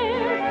her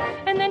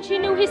there, and then she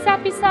knew he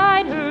sat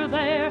beside her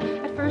there.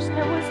 At first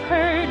there was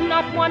heard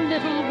not one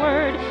little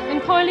word,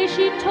 then coyly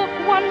she took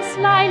one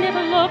sly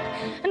little look,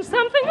 and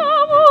something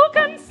awoke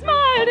and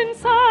smiled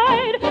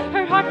inside.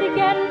 Her heart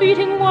began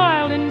beating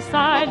wild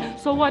inside.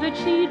 So what did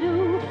she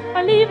do?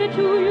 I leave it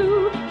to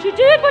you. She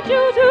did what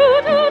you do.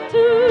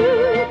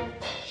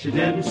 She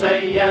didn't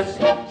say yes,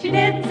 she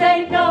didn't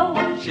say no.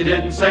 She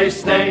didn't say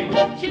stay,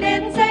 she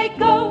didn't say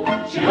go.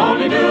 She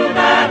only knew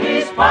that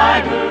he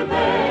spied her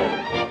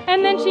there,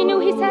 and then she knew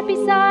he sat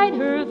beside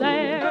her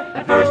there.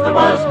 At first there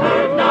was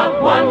heard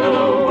not one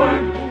little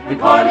word, then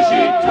coyly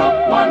she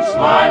took one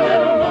sly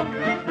little look,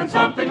 and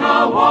something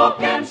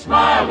awoke and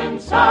smiled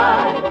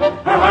inside.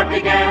 Her heart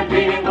began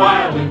beating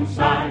wild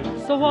inside.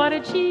 So what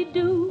did she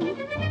do?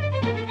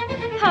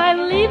 I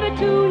leave it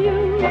to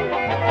you.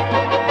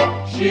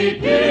 She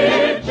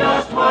did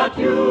just what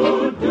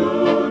you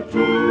do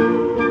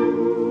too.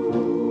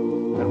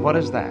 And what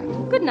is that?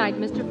 Good night,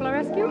 Mr.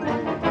 Florescu.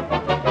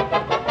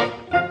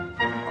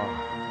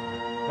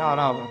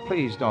 No,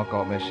 please don't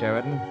go, Miss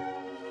Sheridan.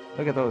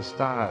 Look at those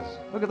stars.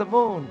 Look at the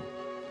moon.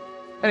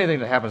 Anything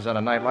that happens on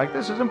a night like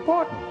this is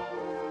important.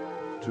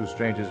 Two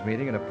strangers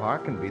meeting in a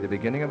park can be the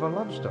beginning of a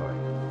love story.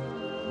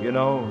 You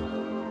know,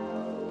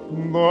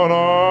 the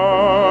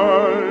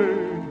night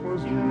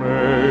was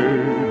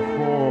made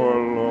for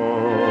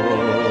love.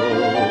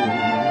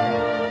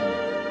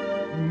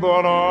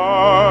 The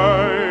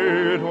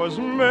night was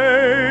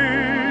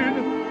made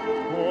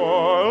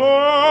for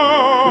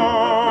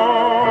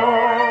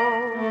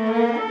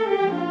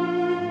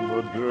love.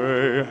 The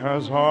day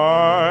has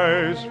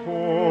eyes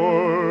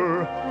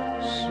for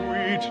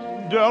sweet,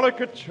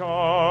 delicate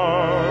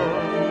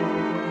charms,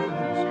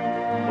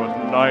 but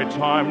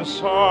nighttime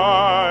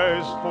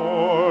sighs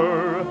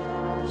for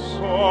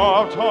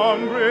soft,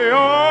 hungry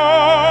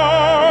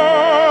arms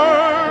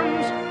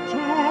to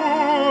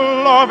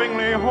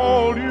lovingly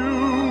hold you,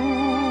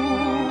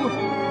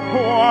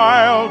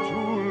 while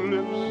two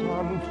lips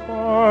on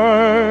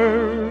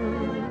fire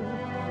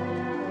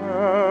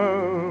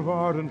have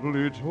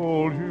ardently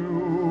told you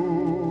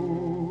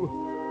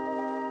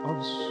of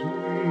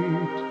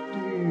sweet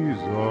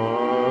desire.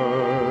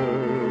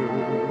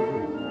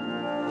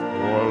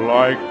 For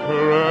like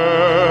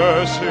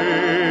caressing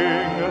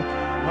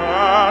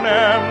an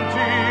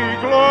empty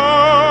glove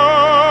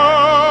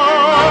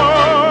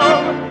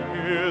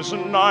is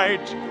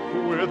night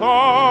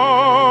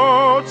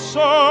without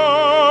some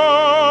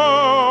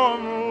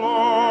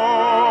love.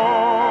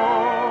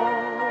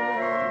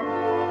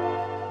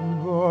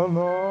 The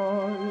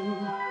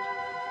night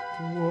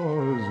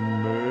was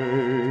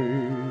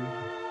made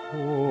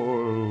for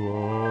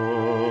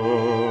love.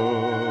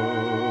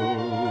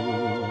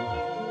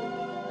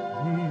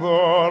 The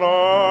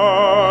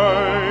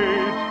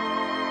night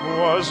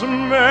was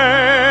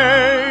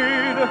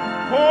made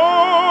for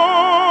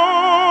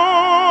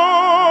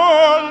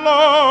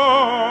love.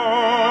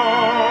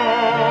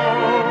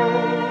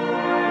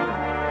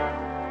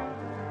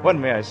 when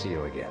may I see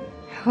you again?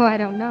 Oh, I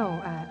don't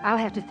know. I'll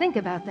have to think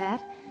about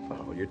that.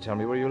 Well, will you tell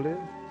me where you live?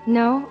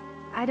 No,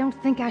 I don't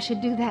think I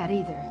should do that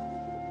either.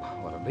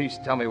 Well, at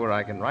least tell me where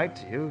I can write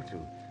to you to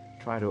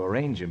try to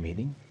arrange a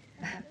meeting.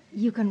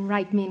 You can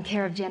write me in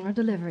care of General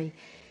Delivery.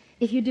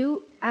 If you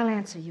do, I'll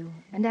answer you.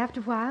 And after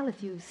a while,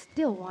 if you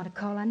still want to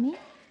call on me,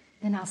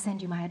 then I'll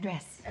send you my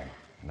address.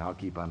 And I'll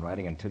keep on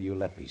writing until you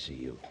let me see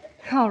you.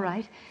 All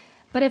right.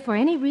 But if for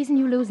any reason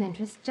you lose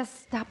interest,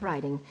 just stop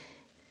writing.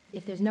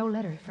 If there's no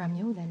letter from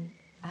you, then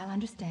I'll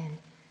understand.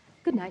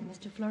 Good night,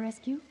 Mr.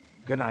 Florescu.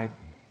 Good night.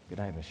 Good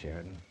night, Miss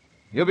Sheridan.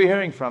 You'll be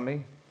hearing from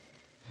me.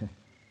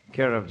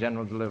 Care of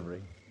General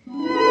Delivery.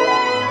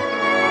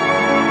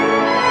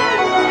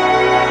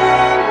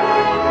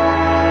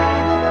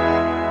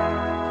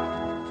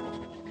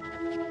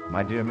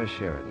 My dear Miss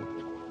Sheridan,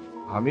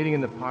 our meeting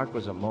in the park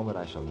was a moment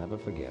I shall never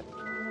forget.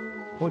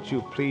 Won't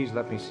you please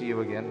let me see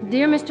you again?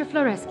 Dear Mr.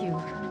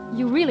 Florescu,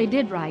 you really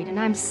did write, and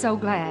I'm so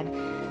glad.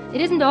 It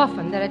isn't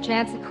often that a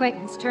chance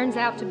acquaintance turns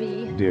out to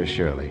be... Dear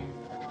Shirley,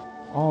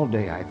 all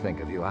day I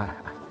think of you. I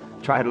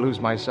try to lose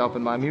myself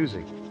in my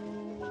music,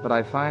 but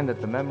I find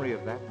that the memory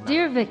of that...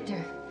 Dear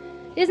Victor,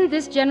 isn't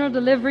this General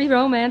Delivery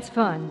romance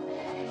fun?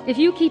 If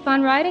you keep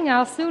on writing,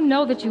 I'll soon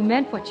know that you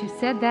meant what you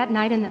said that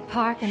night in the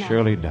park, and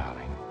Shirley, darling,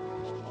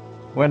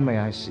 when may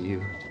I see you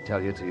to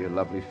tell you to your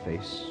lovely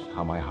face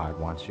how my heart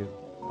wants you,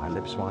 my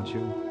lips want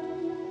you?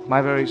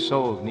 My very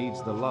soul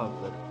needs the love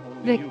that...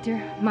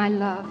 Victor, my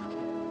love,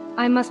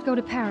 I must go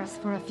to Paris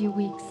for a few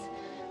weeks.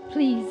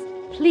 Please,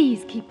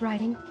 please keep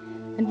writing.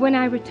 And when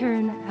I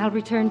return, I'll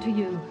return to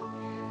you.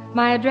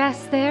 My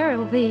address there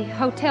will be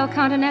Hotel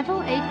Continental,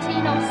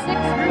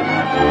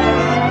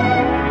 1806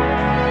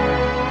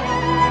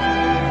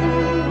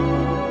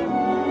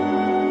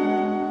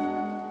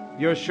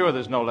 You're sure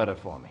there's no letter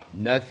for me?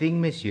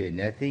 Nothing, monsieur,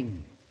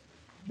 nothing.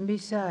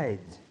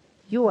 Besides,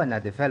 you are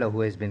not the fellow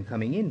who has been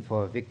coming in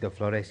for Victor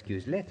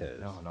Florescu's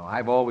letters. No,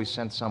 I've always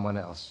sent someone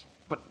else.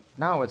 But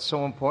now it's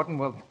so important.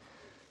 Well,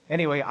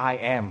 anyway, I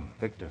am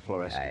Victor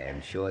Florescu. I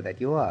am sure that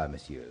you are,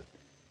 monsieur.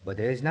 But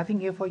there is nothing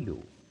here for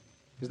you.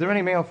 Is there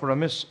any mail for a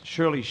Miss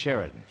Shirley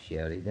Sheridan?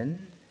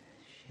 Sheridan?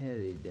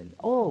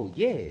 Oh,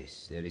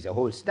 yes. There is a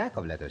whole stack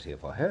of letters here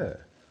for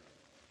her.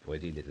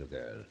 Pretty little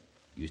girl.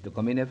 Used to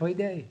come in every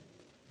day.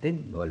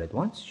 Then, all at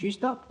once, she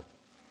stopped.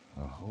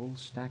 A whole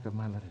stack of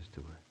my letters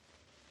to her.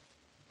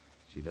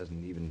 She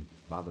doesn't even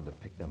bother to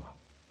pick them up.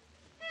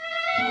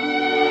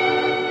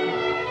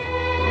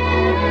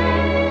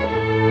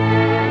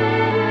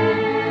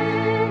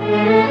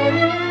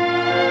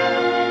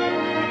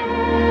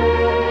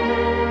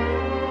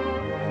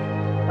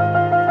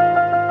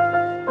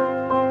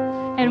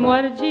 And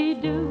what did she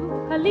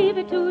do? I leave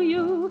it to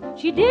you.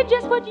 She did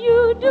just what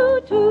you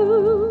do,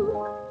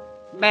 too.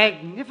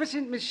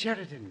 Magnificent, Miss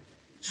Sheridan.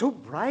 So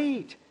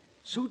bright,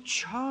 so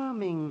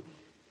charming.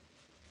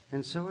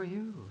 And so are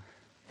you.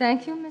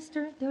 Thank you,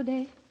 Mr.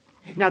 Daudet.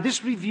 Now,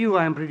 this review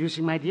I'm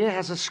producing, my dear,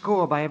 has a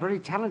score by a very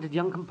talented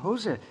young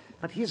composer,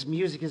 but his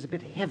music is a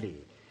bit heavy.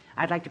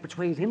 I'd like to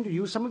persuade him to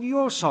use some of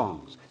your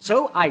songs.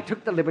 So I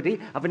took the liberty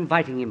of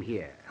inviting him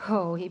here.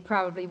 Oh, he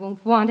probably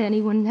won't want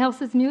anyone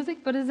else's music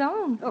but his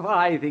own. Oh,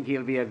 I think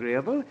he'll be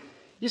agreeable.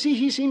 You see,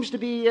 he seems to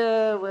be,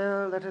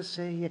 well, let us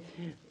say,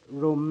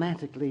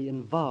 romantically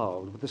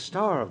involved with the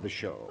star of the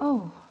show.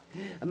 Oh.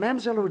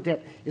 Mademoiselle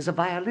Odette is a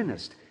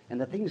violinist, and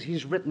the things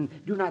he's written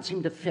do not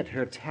seem to fit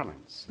her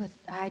talents. But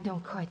I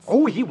don't quite see...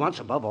 Oh, he wants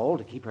above all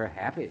to keep her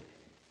happy.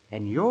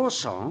 And your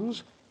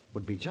songs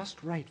would be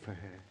just right for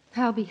her.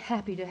 I'll be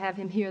happy to have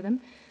him hear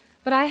them,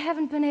 but I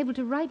haven't been able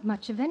to write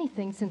much of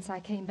anything since I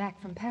came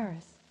back from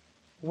Paris.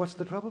 What's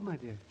the trouble, my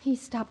dear? He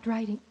stopped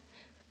writing.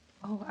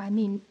 Oh, I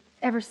mean,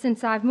 ever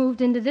since I've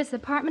moved into this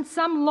apartment,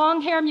 some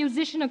long-haired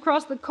musician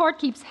across the court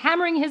keeps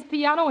hammering his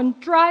piano and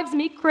drives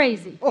me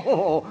crazy.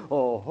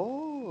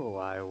 Oh,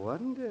 I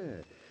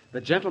wonder. The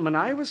gentleman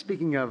I was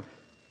speaking of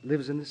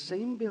lives in the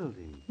same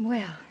building.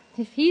 Well,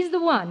 if he's the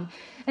one,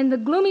 and the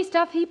gloomy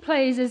stuff he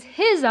plays is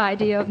his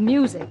idea of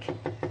music,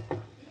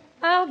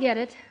 I'll get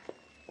it.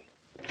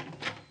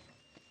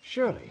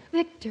 Shirley.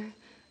 Victor,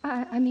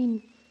 I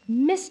mean,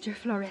 Mr.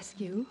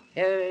 Florescu.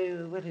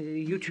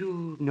 You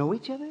two know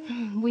each other?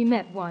 We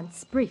met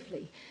once,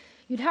 briefly.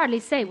 You'd hardly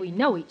say we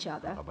know each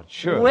other. Oh, but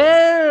sure.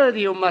 Well,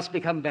 you must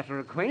become better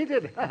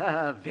acquainted.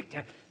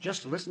 Victor,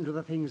 just listen to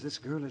the things this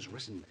girl has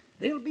written.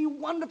 They'll be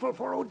wonderful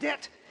for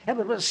Odette.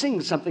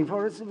 Sing something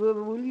for us,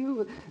 will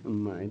you?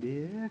 My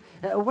dear.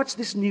 What's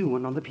this new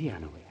one on the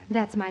piano?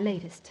 That's my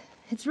latest.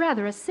 It's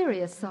rather a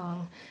serious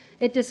song.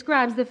 It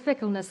describes the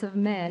fickleness of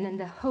men and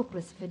the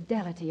hopeless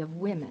fidelity of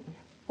women.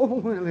 Oh,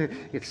 well,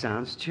 it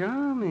sounds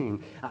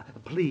charming.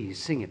 Please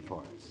sing it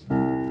for us.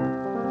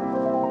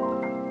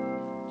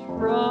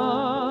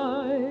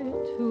 Try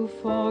to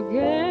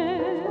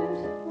forget,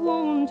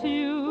 won't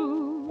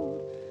you,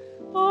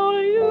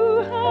 all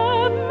you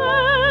have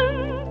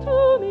meant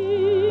to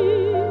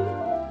me,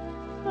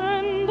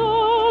 and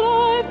all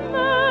I've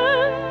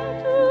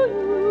meant to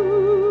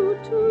you,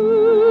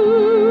 too.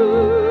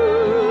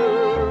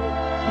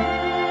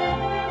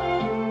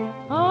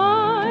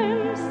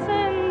 I'm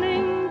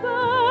sending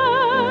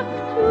back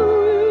to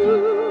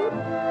you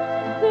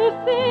the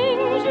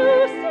things you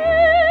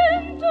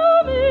sent to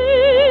me.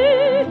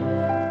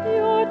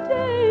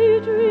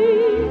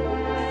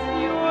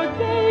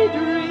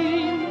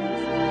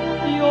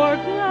 Your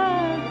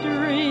glad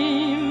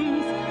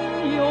dreams,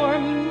 your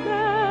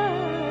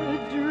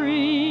mad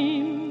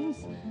dreams.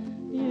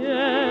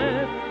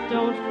 Yet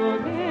don't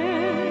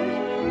forget,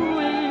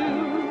 will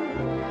you,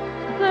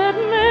 that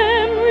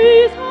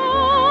memories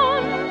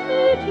haunt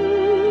me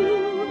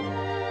too.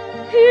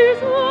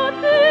 Here's what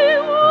they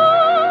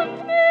want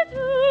me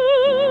to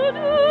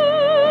do.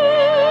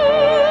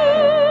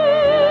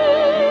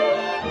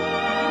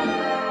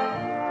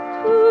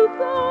 To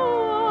go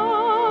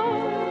on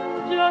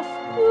just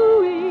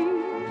doing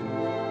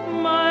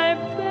my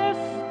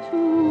best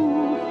to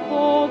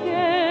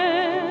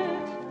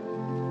forget,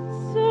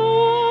 so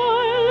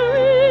I'll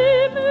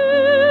remember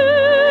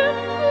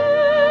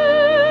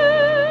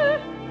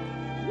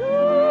you.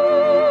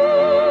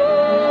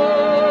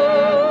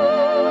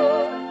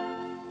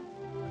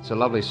 It's a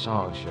lovely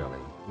song, Shirley.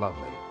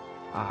 Lovely.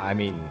 I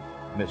mean,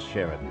 Miss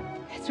Sheridan.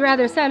 It's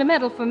rather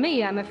sentimental for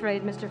me, I'm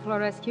afraid, Mr.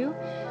 Florescu.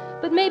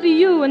 But maybe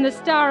you and the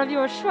star of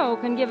your show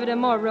can give it a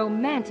more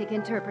romantic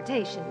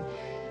interpretation.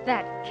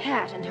 That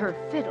cat and her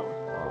fiddle.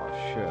 Oh,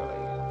 Shirley.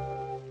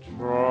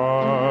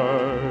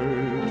 Try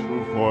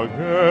to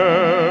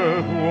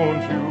forget,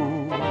 won't you,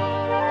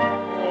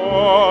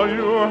 all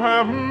you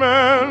have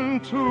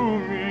meant to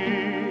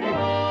me,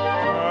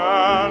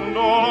 and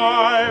all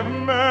I've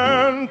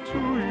meant to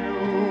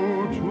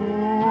you, too.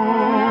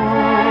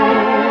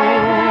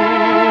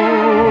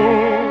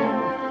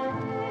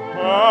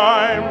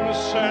 I'm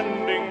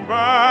sending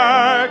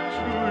back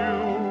to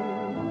you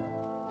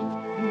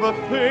the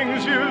things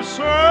you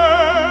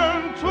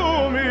sent to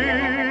me.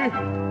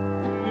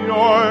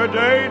 Your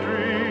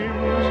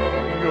daydreams,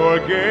 your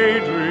gay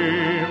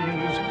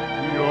dreams,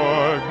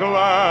 your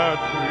glad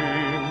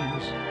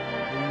dreams,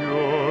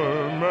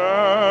 your mad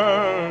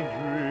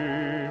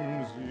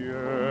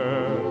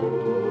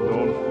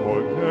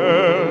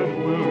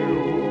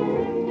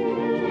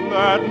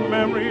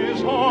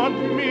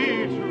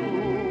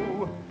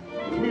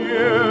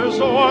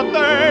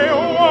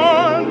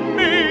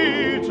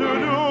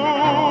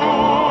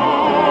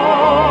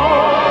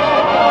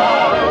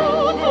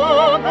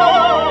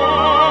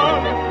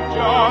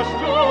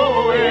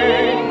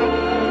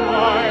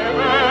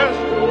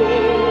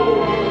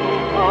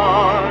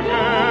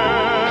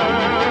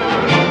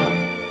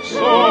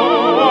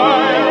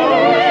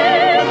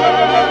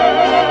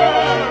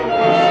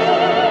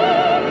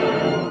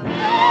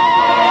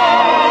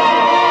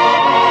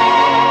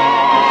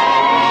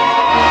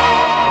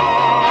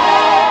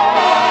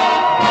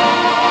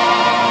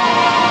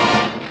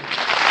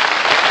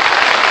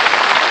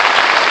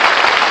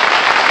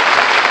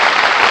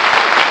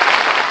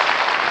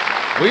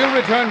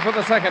return for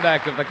the second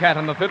act of The Cat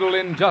and the Fiddle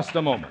in just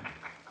a moment.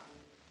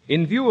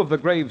 In view of the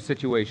grave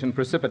situation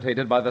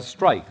precipitated by the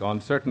strike on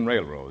certain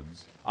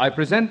railroads, I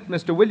present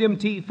Mr. William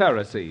T.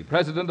 Pharisee,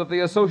 President of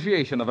the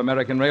Association of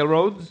American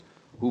Railroads,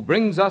 who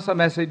brings us a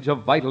message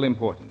of vital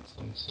importance.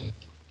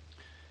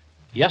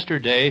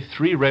 Yesterday,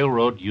 3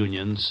 railroad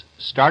unions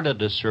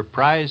started a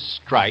surprise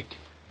strike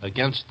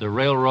against the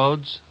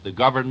railroads, the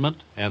government,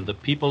 and the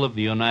people of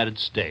the United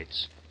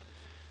States.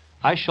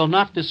 I shall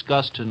not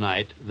discuss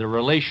tonight the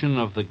relation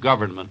of the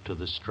government to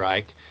the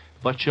strike,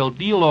 but shall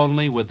deal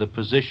only with the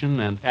position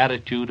and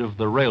attitude of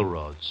the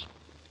railroads.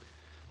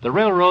 The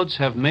railroads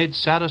have made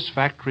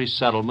satisfactory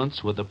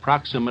settlements with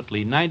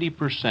approximately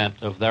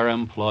 90% of their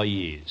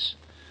employees.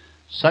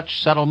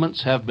 Such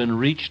settlements have been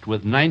reached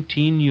with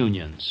 19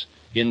 unions,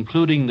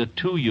 including the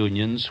 2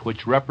 unions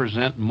which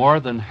represent more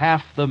than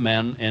half the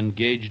men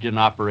engaged in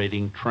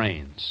operating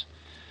trains.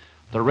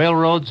 The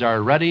railroads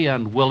are ready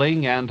and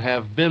willing, and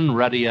have been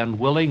ready and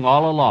willing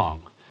all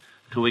along,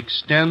 to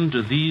extend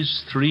to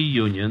these 3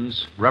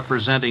 unions,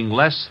 representing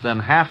less than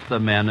half the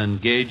men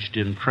engaged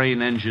in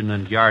train engine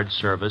and yard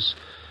service,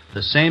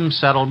 the same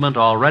settlement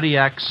already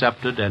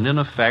accepted and in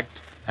effect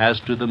as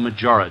to the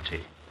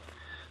majority.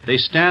 They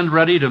stand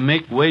ready to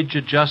make wage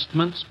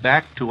adjustments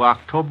back to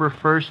October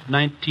 1st,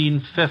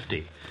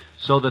 1950,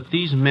 so that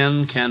these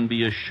men can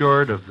be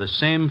assured of the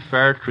same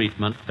fair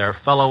treatment their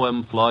fellow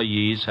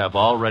employees have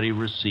already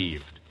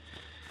received.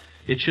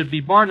 It should be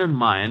borne in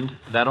mind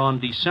that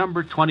on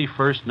December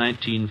 21st,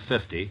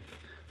 1950,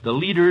 the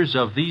leaders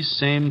of these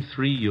same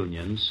 3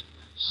 unions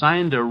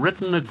signed a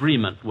written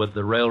agreement with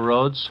the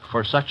railroads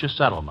for such a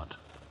settlement.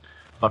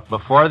 But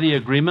before the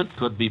agreement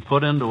could be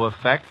put into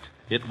effect,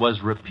 it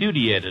was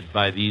repudiated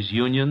by these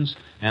unions,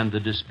 and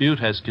the dispute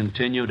has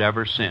continued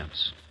ever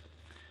since.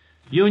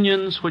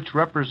 Unions which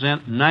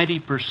represent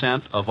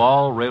 90% of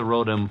all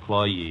railroad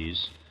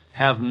employees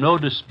have no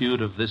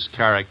dispute of this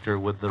character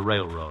with the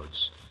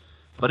railroads.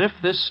 But if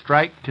this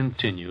strike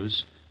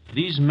continues,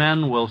 these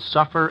men will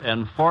suffer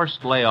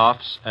enforced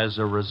layoffs as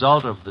a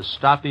result of the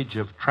stoppage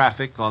of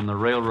traffic on the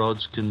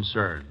railroads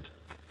concerned.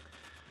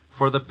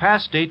 For the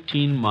past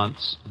 18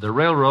 months, the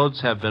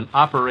railroads have been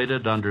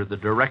operated under the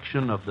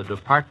direction of the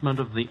Department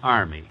of the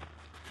Army.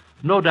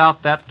 No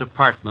doubt that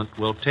department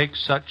will take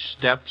such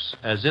steps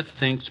as it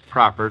thinks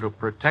proper to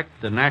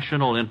protect the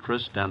national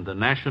interest and the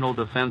national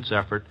defense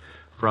effort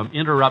from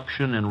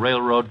interruption in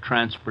railroad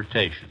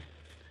transportation.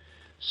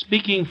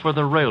 Speaking for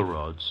the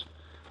railroads,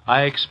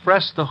 I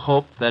express the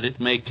hope that it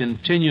may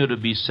continue to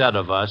be said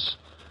of us,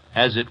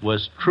 as it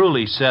was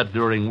truly said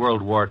during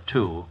World War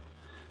II,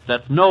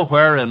 that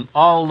nowhere in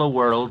all the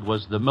world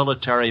was the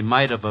military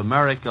might of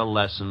America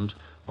lessened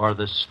or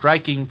the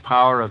striking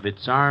power of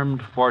its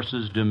armed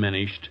forces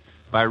diminished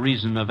by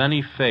reason of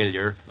any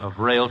failure of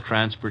rail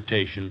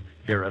transportation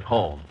here at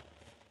home.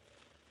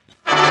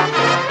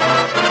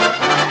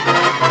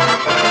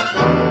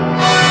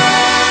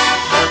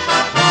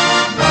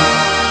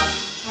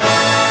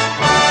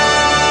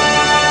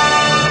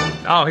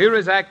 Now here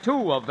is Act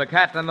 2 of The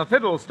Cat and the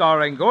Fiddle,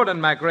 starring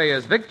Gordon MacRae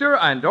as Victor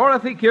and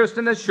Dorothy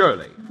Kirsten as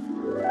Shirley.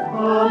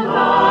 The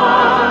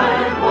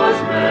night was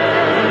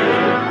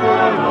made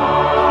for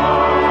love.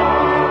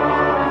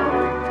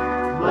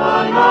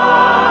 The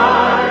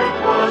night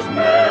was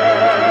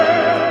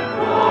made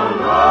for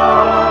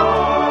love.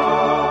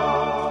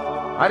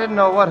 I didn't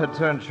know what had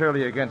turned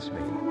Shirley against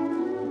me.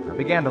 I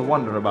began to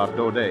wonder about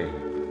Daudet.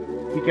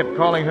 He kept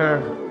calling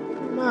her,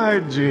 my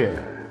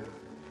dear.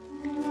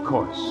 Of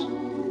course,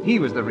 he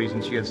was the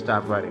reason she had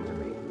stopped writing to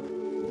me.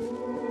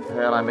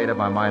 Well, I made up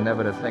my mind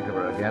never to think of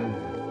her again.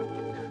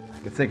 I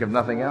could think of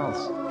nothing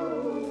else.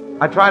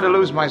 I tried to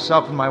lose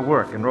myself in my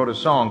work and wrote a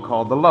song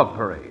called The Love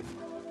Parade.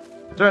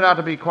 It turned out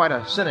to be quite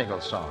a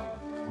cynical song,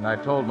 and I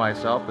told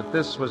myself that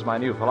this was my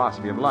new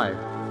philosophy of life.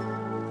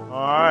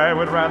 I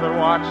would rather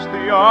watch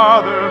the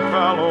other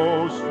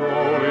fellow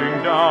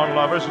strolling down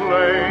Lover's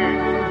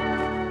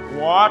Lane,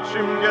 watch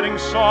him getting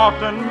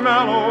soft and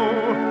mellow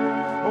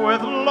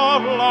with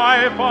love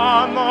life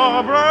on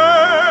the brain.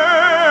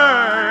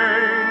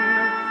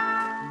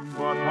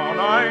 But how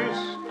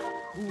nice,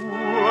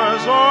 cool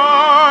as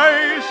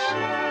ice,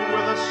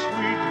 with a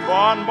sweet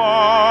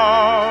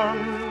bonbon,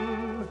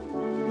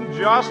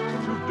 just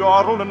to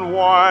dawdle and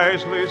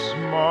wisely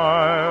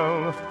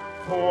smile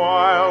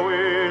while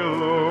we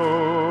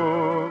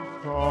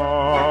look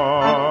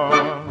on.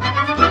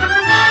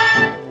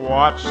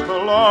 Watch the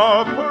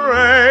love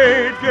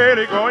parade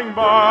gaily going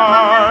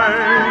by,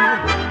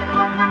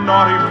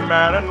 naughty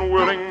man and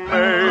willing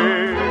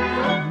maid,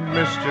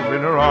 mischief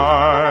in her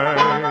eye.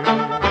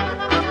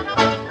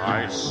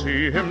 I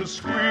see him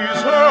squeeze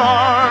her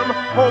arm,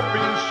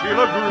 hoping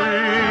she'll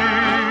agree,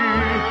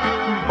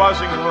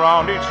 buzzing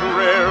round each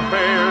rare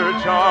fair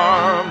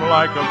charm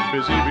like a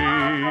busy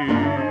bee.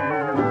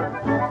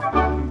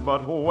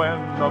 But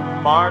when the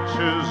march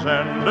is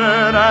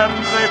ended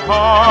and they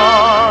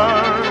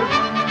part,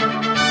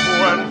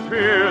 when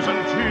fears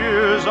and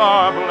tears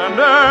are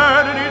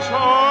blended in each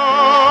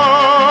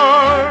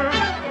heart,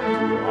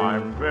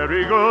 I'm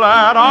very glad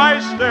glad I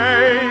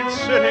stayed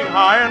sitting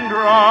high and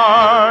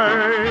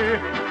dry,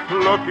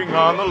 looking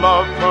on the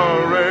love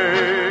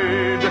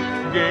parade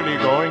gaily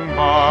going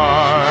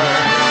by.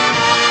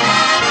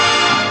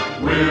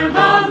 We're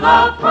the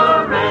love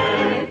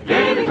parade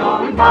gaily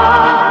going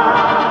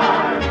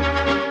by.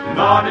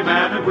 Naughty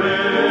man and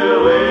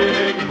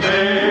willing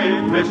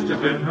maid,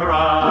 mischief in her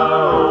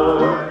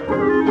eye.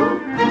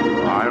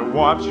 I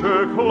watch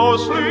her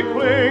closely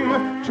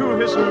cling to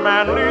his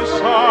manly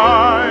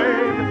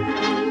side,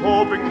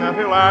 hoping that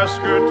he'll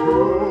ask her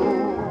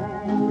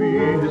to be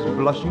his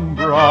blushing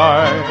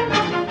bride.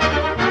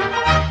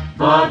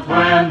 But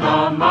when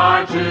the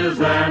march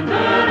is ended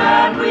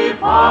and we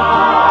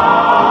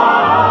part,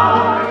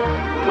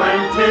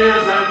 when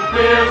tears and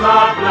fears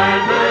are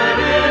blended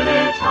in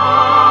each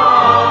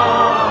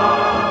heart,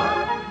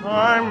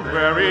 I'm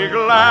very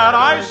glad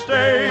I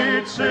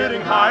stayed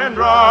sitting high and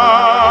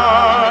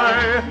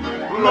dry,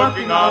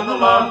 looking on the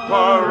love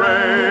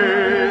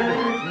parade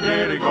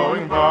gaily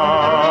going by.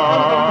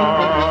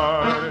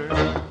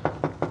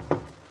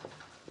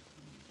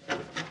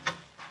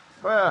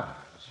 Well,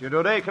 Monsieur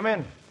Daudet, come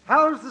in.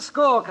 How's the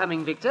score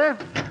coming, Victor?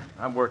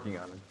 I'm working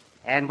on it.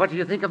 And what do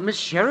you think of Miss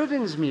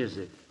Sheridan's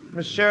music?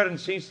 Miss Sheridan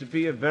seems to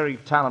be a very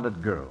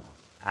talented girl.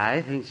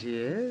 I think she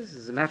is.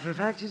 As a matter of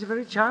fact, she's a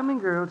very charming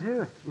girl,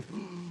 too.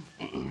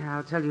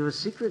 I'll tell you a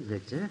secret,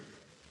 Victor.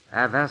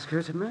 I've asked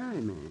her to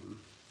marry me.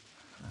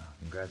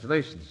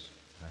 Congratulations.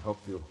 I hope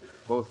you'll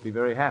both be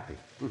very happy.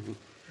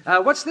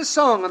 What's this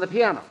song on the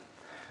piano?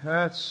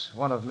 That's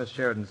one of Miss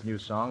Sheridan's new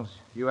songs.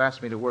 You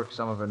asked me to work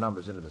some of her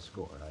numbers into the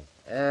score.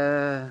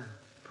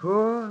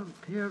 Poor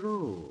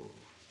Pierrot.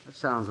 That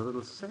sounds a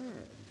little sad. I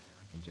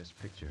can just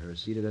picture her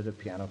seated at a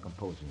piano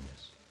composing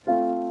this.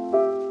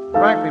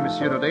 Frankly,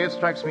 Monsieur Daudet, it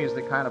strikes me as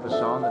the kind of a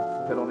song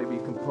that could only be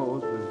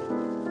composed with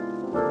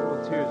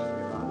little tears in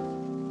your eyes.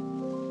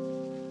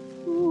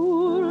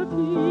 Poor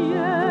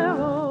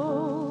Pierrot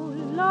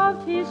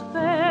loved his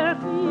fair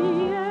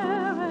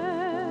Pierrette.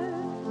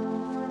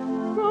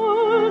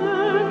 Golden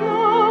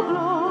the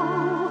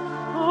glow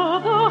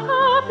of the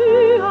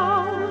happy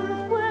hours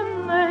when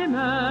they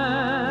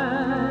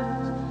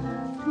met.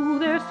 To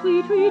their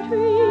sweet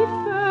retreat,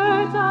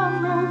 birds on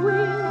the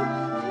wing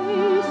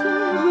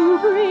hasten to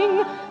bring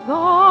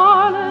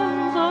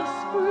garlands of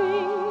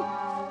spring.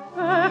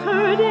 At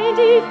her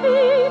dainty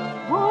feet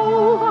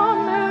wove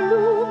on their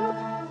loom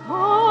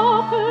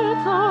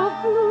carpets of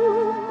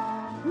bloom,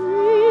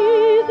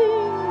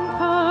 breathing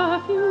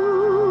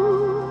perfume.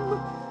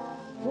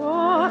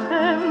 What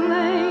hem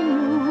they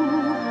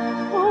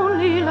knew,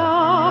 only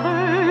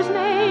lovers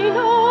may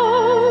know.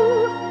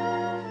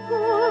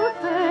 For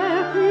fair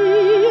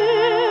Pierrette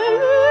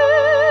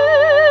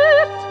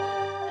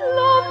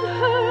loved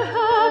her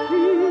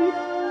happy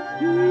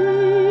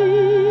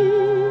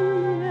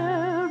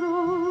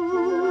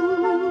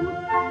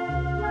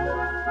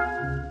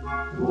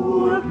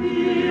Poor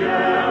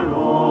Pierrot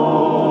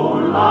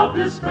loved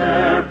his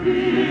fair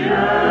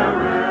Pierrette.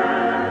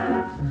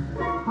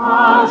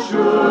 How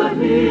should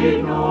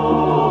he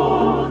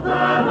know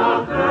that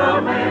a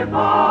girl may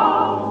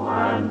bow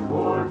and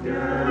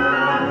forget?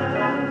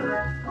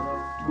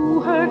 To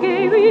her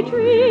gay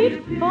retreat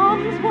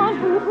comes one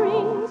who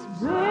brings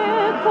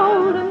red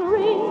golden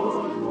rings,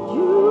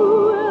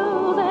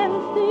 jewels and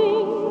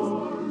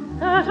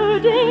things. At her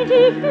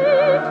dainty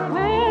feet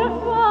where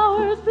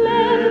flowers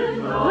bled,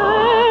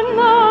 there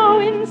now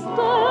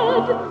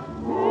instead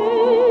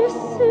gay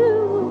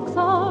silks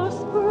are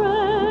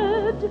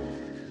spread.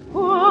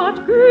 What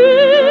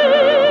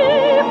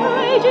grief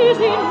rages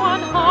in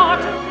one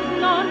heart,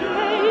 none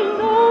may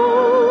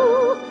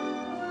know.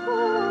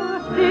 For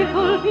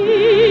fickle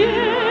Pierrette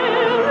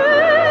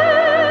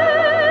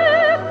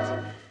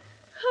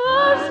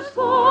has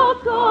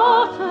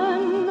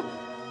forgotten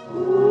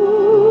poor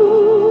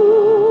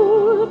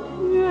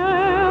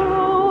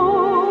Pierrot.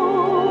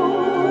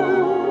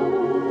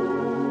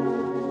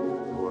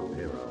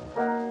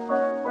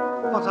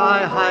 But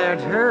I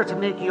hired her to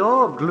make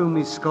your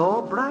gloomy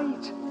score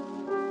bright.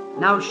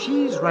 Now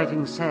she's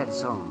writing sad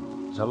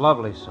songs. It's a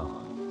lovely song.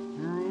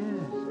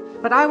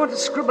 But I want to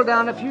scribble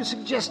down a few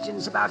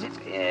suggestions about it.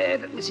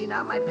 Let me see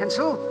now, my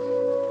pencil.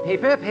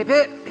 Paper.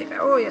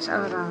 Oh, yes,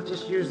 I'll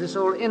just use this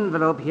old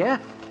envelope here.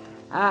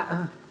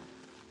 Oh,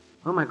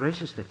 my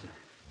gracious, Victor.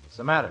 What's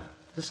the matter?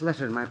 This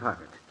letter in my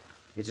pocket.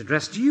 It's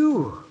addressed to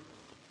you.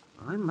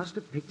 I must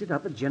have picked it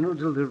up at general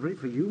delivery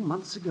for you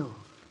months ago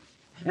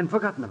and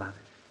forgotten about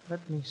it.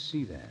 Let me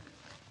see that.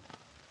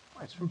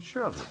 Why, it's from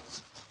Shirley.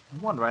 No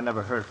wonder I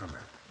never heard from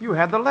her. You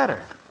had the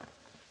letter.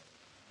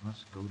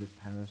 Must go to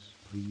Paris.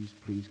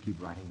 Please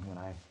keep writing when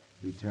I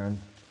return.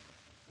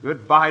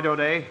 Goodbye,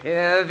 Daudet.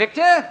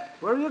 Victor,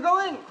 where are you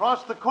going?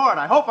 Across the court.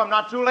 I hope I'm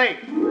not too late.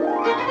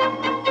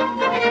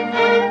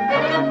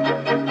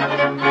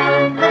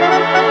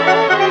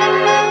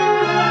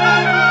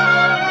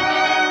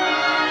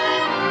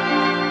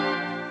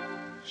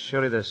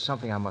 Shirley, there's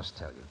something I must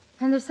tell you.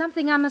 And there's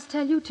something I must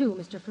tell you, too,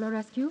 Mr.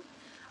 Florescu.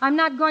 I'm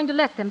not going to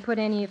let them put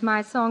any of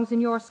my songs in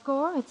your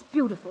score. It's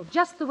beautiful,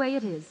 just the way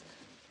it is.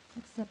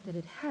 Except that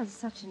it has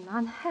such an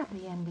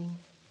unhappy ending.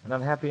 An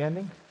unhappy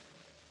ending?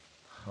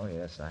 Oh,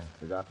 yes, I've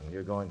forgotten.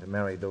 You're going to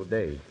marry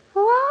Dodade.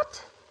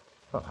 What?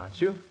 Well,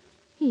 aren't you?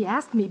 He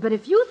asked me, but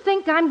if you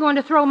think I'm going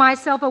to throw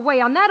myself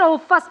away on that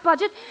old fuss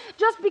budget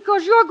just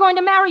because you're going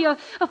to marry a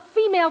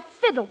female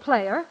fiddle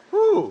player...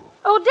 Who?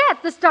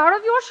 Odette, the star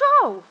of your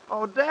show.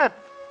 Odette?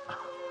 Oh,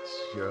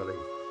 Shirley,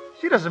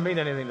 she doesn't mean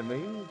anything to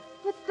me.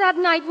 But that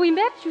night we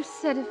met, you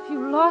said if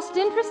you lost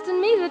interest in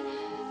me that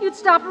you'd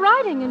stop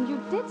writing, and you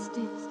did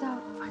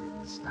stop. I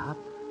didn't stop.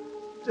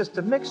 Just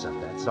a mix-up,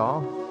 that's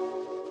all.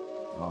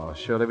 Oh,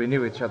 Shirley, we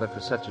knew each other for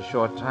such a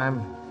short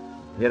time.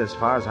 Yet, as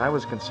far as I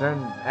was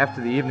concerned,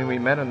 after the evening we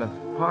met in the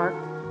park,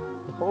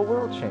 the whole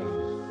world changed.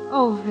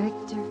 Oh,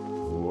 Victor.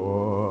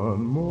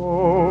 One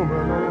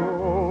moment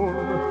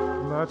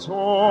alone, that's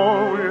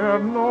all we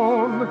have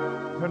known,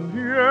 and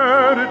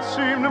yet it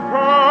seemed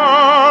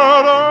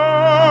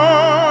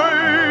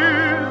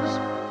paradise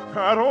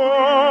had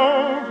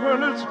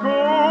opened its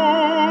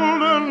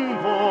golden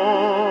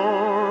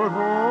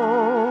portal.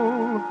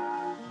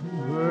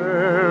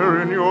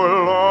 There in your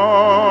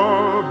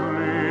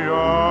lovely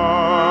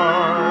eyes,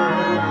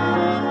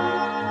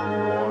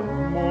 one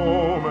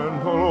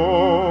moment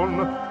alone,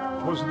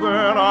 'twas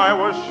then I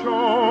was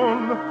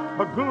shown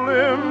a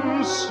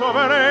glimpse of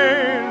an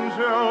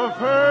angel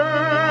fair.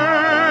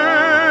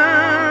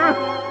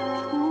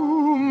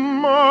 Too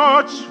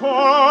much for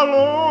a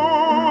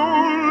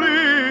lonely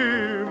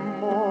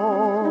mortal.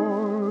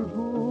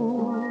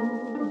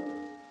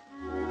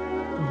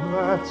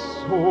 That's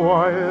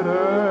why it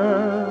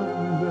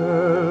ended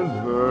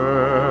there.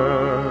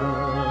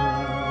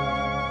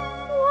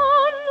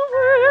 One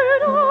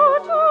word or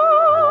two,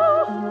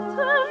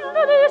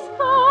 tenderly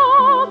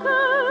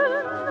spoken,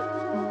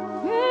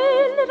 a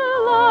little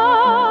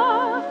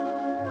laugh,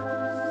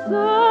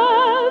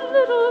 sad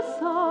little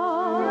sigh.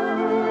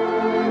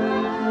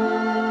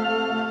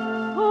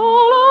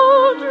 All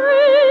old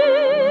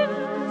dreams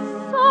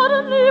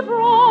suddenly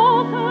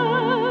broken,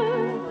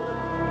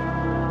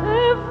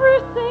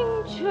 everything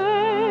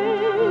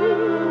changed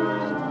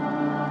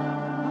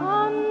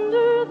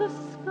under the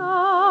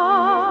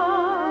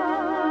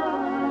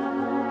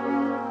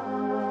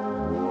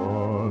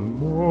One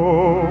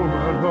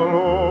moment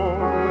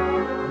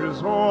alone is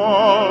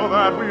all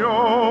that we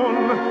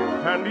own,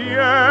 and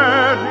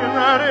yet in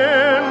that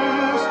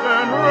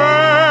instant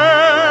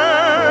rare,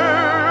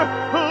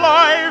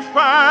 life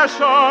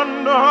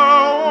fashioned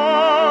her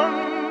one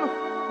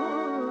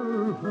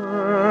perfection.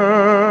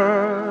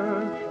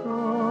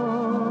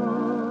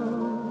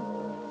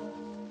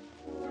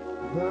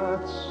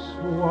 That's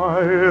why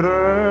it ended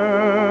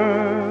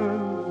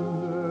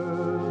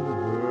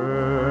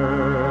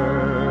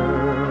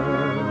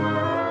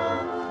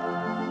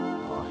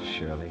Oh,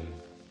 Shirley,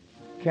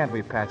 can't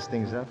we patch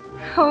things up?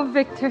 Oh,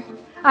 Victor,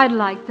 I'd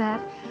like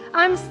that.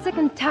 I'm sick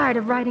and tired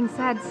of writing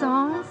sad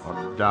songs.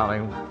 Oh,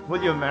 darling,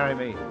 will you marry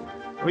me?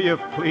 Will you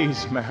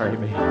please marry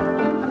me?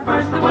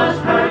 First there was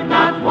heard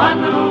not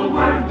one little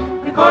word.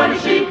 The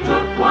courtesy she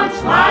took one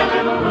sly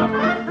little look.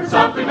 And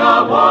something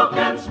awoke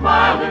and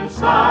smiled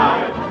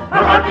inside.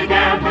 Her heart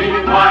began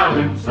beating wild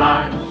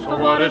inside. So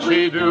what did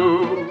she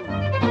do?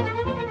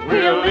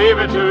 We'll leave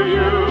it to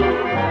you.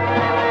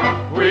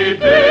 We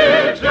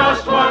did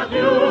just what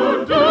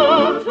you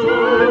do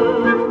too.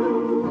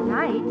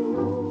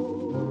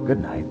 Good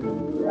night.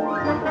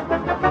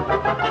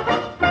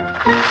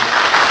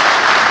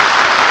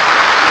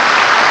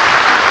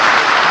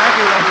 Thank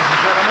you, ladies and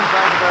gentlemen.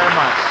 Thank you very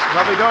much.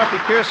 Lovely Dorothy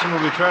Kirsten will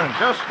return in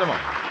just a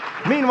moment.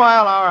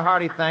 Meanwhile, our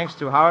hearty thanks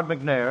to Howard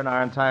McNair and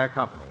our entire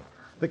company.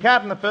 The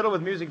Cat and the Fiddle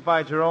with music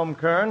by Jerome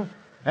Kern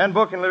and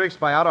book and lyrics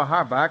by Otto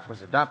Harbach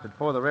was adopted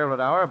for the Railroad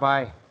Hour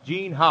by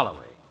Gene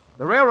Holloway.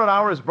 The Railroad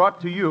Hour is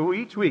brought to you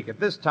each week at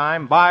this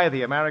time by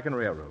the American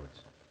Railroads.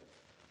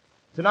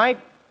 Tonight,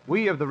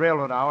 we of the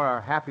Railroad Hour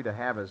are happy to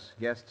have as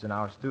guests in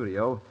our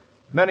studio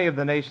many of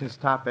the nation's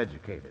top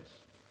educators.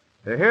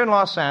 They're here in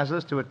Los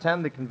Angeles to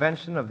attend the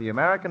convention of the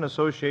American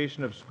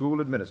Association of School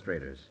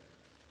Administrators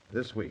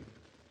this week.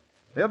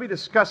 They'll be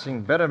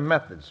discussing better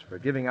methods for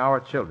giving our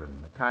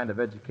children the kind of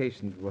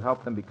education that will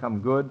help them become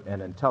good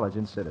and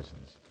intelligent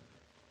citizens.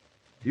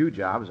 Few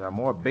jobs are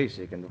more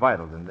basic and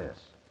vital than this.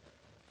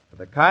 But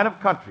the kind of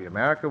country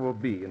America will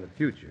be in the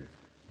future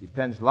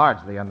depends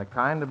largely on the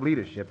kind of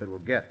leadership it will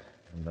get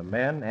from the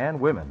men and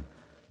women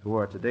who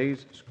are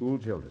today's school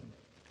children.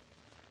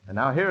 And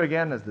now here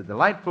again is the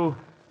delightful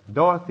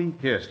Dorothy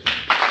Kirsten.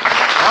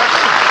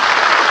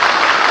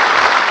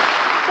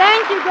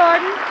 Thank you,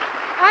 Gordon.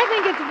 I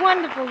think it's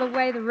wonderful the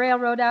way the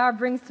Railroad Hour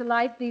brings to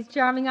life these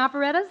charming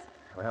operettas.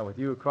 Well, with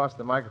you across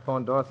the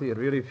microphone, Dorothy, it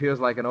really feels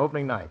like an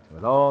opening night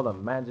with all the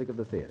magic of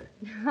the theater.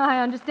 I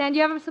understand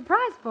you have a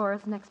surprise for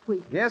us next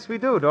week. Yes, we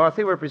do,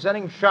 Dorothy. We're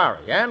presenting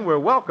Shari, and we're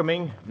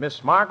welcoming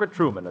Miss Margaret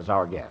Truman as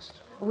our guest.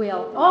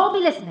 We'll all be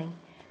listening.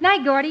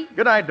 Night, Gordy.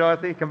 Good night,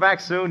 Dorothy. Come back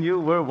soon. You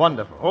were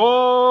wonderful.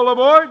 All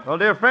aboard. Well,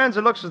 dear friends,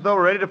 it looks as though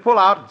we're ready to pull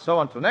out. So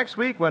until next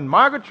week, when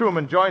Margaret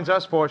Truman joins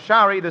us for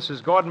Shari, this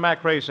is Gordon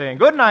MacRae saying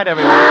good night,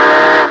 everyone.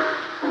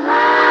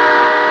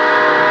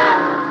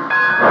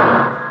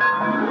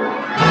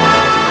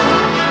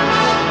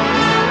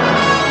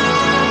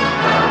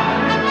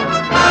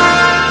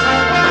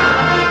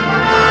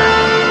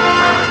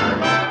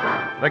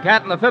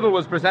 Cat and the Fiddle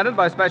was presented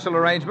by special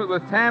arrangement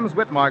with Tams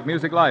Whitmark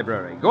Music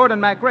Library. Gordon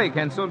MacRae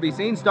can soon be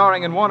seen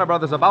starring in Warner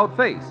Brothers' About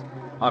Face.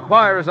 Our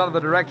choir is under the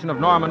direction of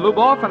Norman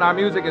Luboff, and our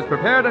music is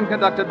prepared and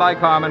conducted by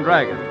Carmen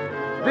Dragon.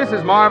 This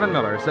is Marvin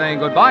Miller saying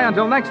goodbye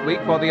until next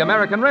week for the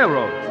American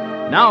Railroads.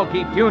 Now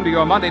keep tuned to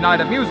your Monday night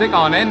of music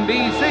on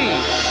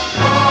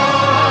NBC.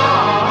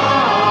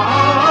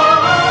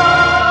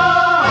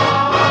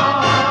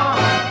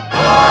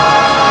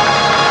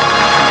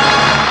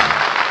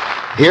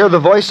 Hear the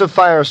voice of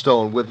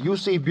Firestone with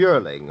UC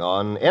Björling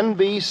on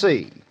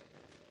NBC.